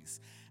eddies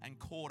and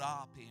caught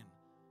up in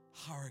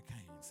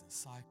hurricanes and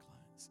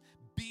cyclones,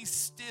 be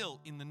still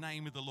in the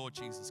name of the Lord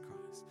Jesus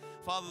Christ.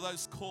 Father,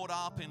 those caught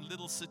up in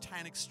little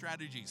satanic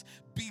strategies,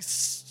 be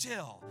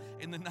still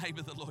in the name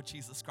of the Lord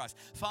Jesus Christ.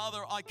 Father,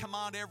 I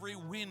command every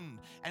wind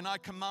and I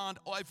command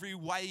every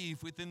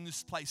wave within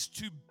this place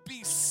to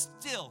be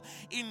still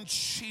in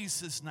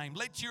Jesus' name.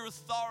 Let your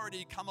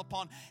authority come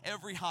upon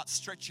every heart.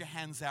 Stretch your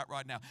hands out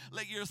right now.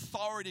 Let your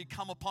authority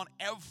come upon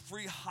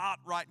every heart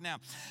right now.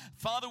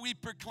 Father, we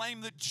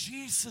proclaim that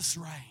Jesus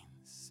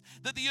reigns,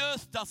 that the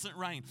earth doesn't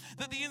reign,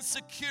 that the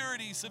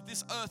insecurities of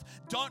this earth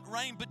don't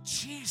reign, but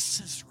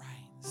Jesus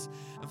reigns.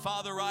 And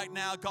Father, right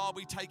now, God,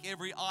 we take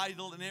every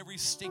idol and every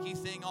sticky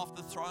thing off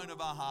the throne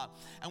of our heart,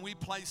 and we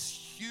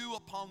place you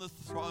upon the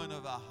throne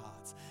of our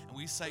hearts. And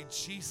we say,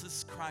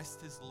 Jesus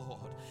Christ is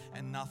Lord,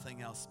 and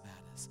nothing else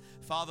matters.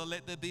 Father,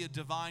 let there be a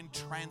divine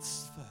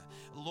transfer,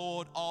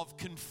 Lord, of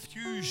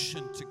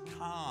confusion to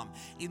calm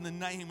in the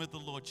name of the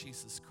Lord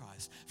Jesus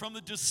Christ. From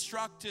the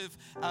destructive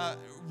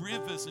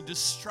rivers and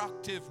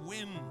destructive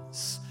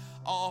winds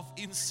of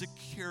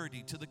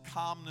insecurity to the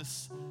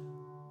calmness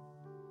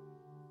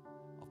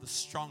of the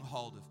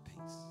stronghold of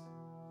peace.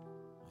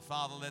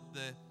 Father, let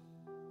the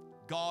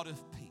God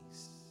of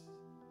peace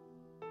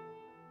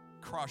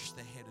crush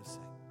the head of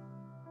Satan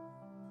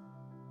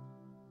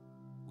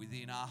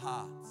within our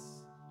hearts,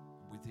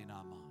 within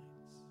our minds.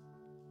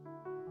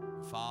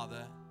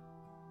 Father,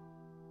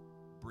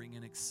 bring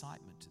an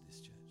excitement to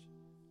this church.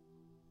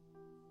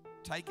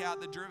 Take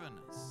out the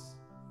drivenness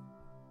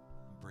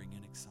and bring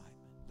an excitement.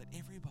 Let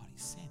everybody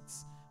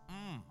sense,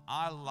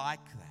 I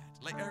like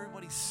that. Let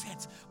everybody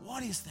sense,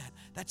 what is that?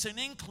 That's an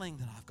inkling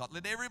that I've got.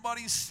 Let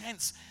everybody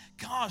sense,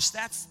 gosh,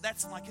 that's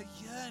like a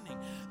yearning.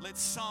 Let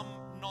some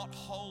not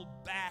hold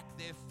back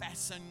their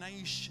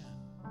fascination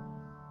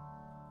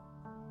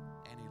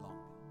any longer.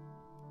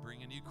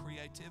 Bring a new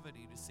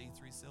creativity to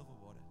C3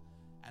 Silverwater,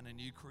 and a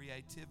new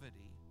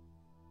creativity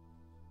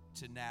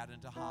to Nat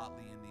and to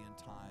Hartley and the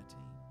entire team.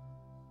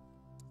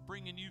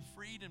 Bring a new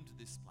freedom to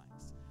this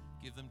place.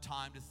 Give them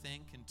time to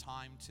think and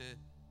time to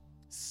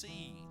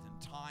seethe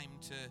and time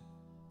to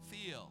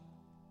feel.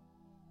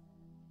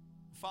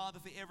 Father,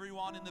 for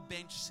everyone in the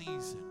bench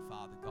season,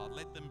 Father God,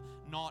 let them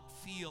not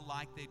feel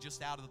like they're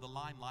just out of the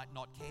limelight,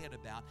 not cared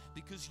about,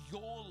 because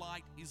your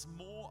light is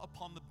more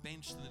upon the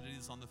bench than it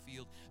is on the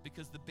field,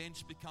 because the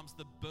bench becomes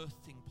the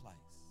birthing place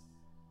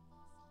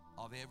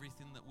of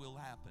everything that will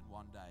happen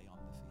one day on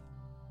the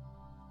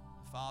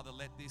field. Father,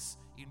 let this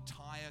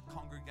entire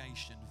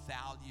congregation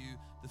value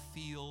the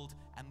field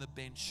and the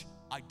bench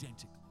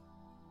identically.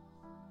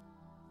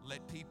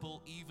 Let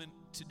people even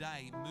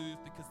today move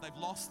because they've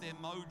lost their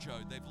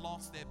mojo, they've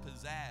lost their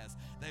pizzazz,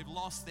 they've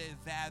lost their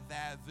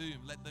va-va-voom.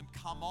 Let them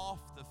come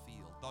off the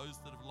field, those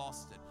that have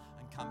lost it,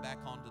 and come back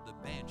onto the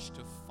bench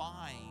to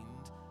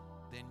find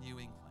their new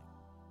inkling.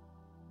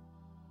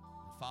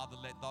 And Father,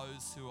 let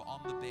those who are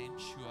on the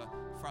bench, who are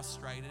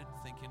frustrated,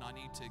 thinking, I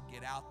need to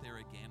get out there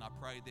again, I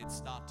pray they'd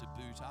start to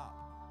boot up.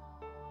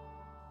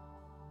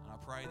 And I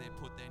pray they'd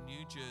put their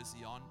new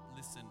jersey on.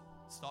 Listen,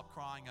 stop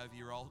crying over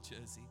your old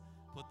jersey.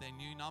 Put their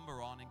new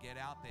number on and get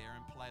out there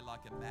and play like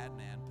a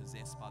madman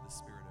possessed by the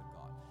Spirit of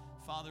God.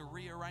 Father,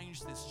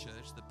 rearrange this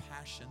church. The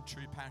passion,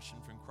 true passion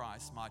from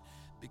Christ might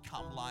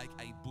become like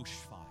a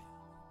bushfire.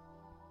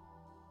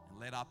 And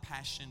let our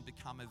passion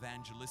become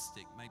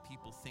evangelistic. May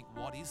people think,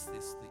 what is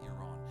this that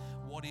you're on?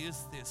 What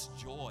is this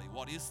joy?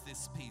 What is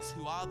this peace?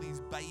 Who are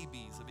these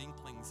babies of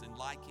inklings and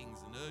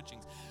likings and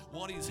urgings?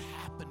 What has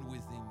happened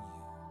within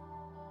you?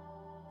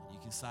 And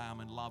you can say, I'm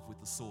in love with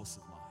the source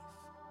of life,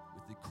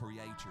 with the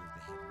creator of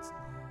the heavens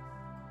and the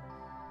earth.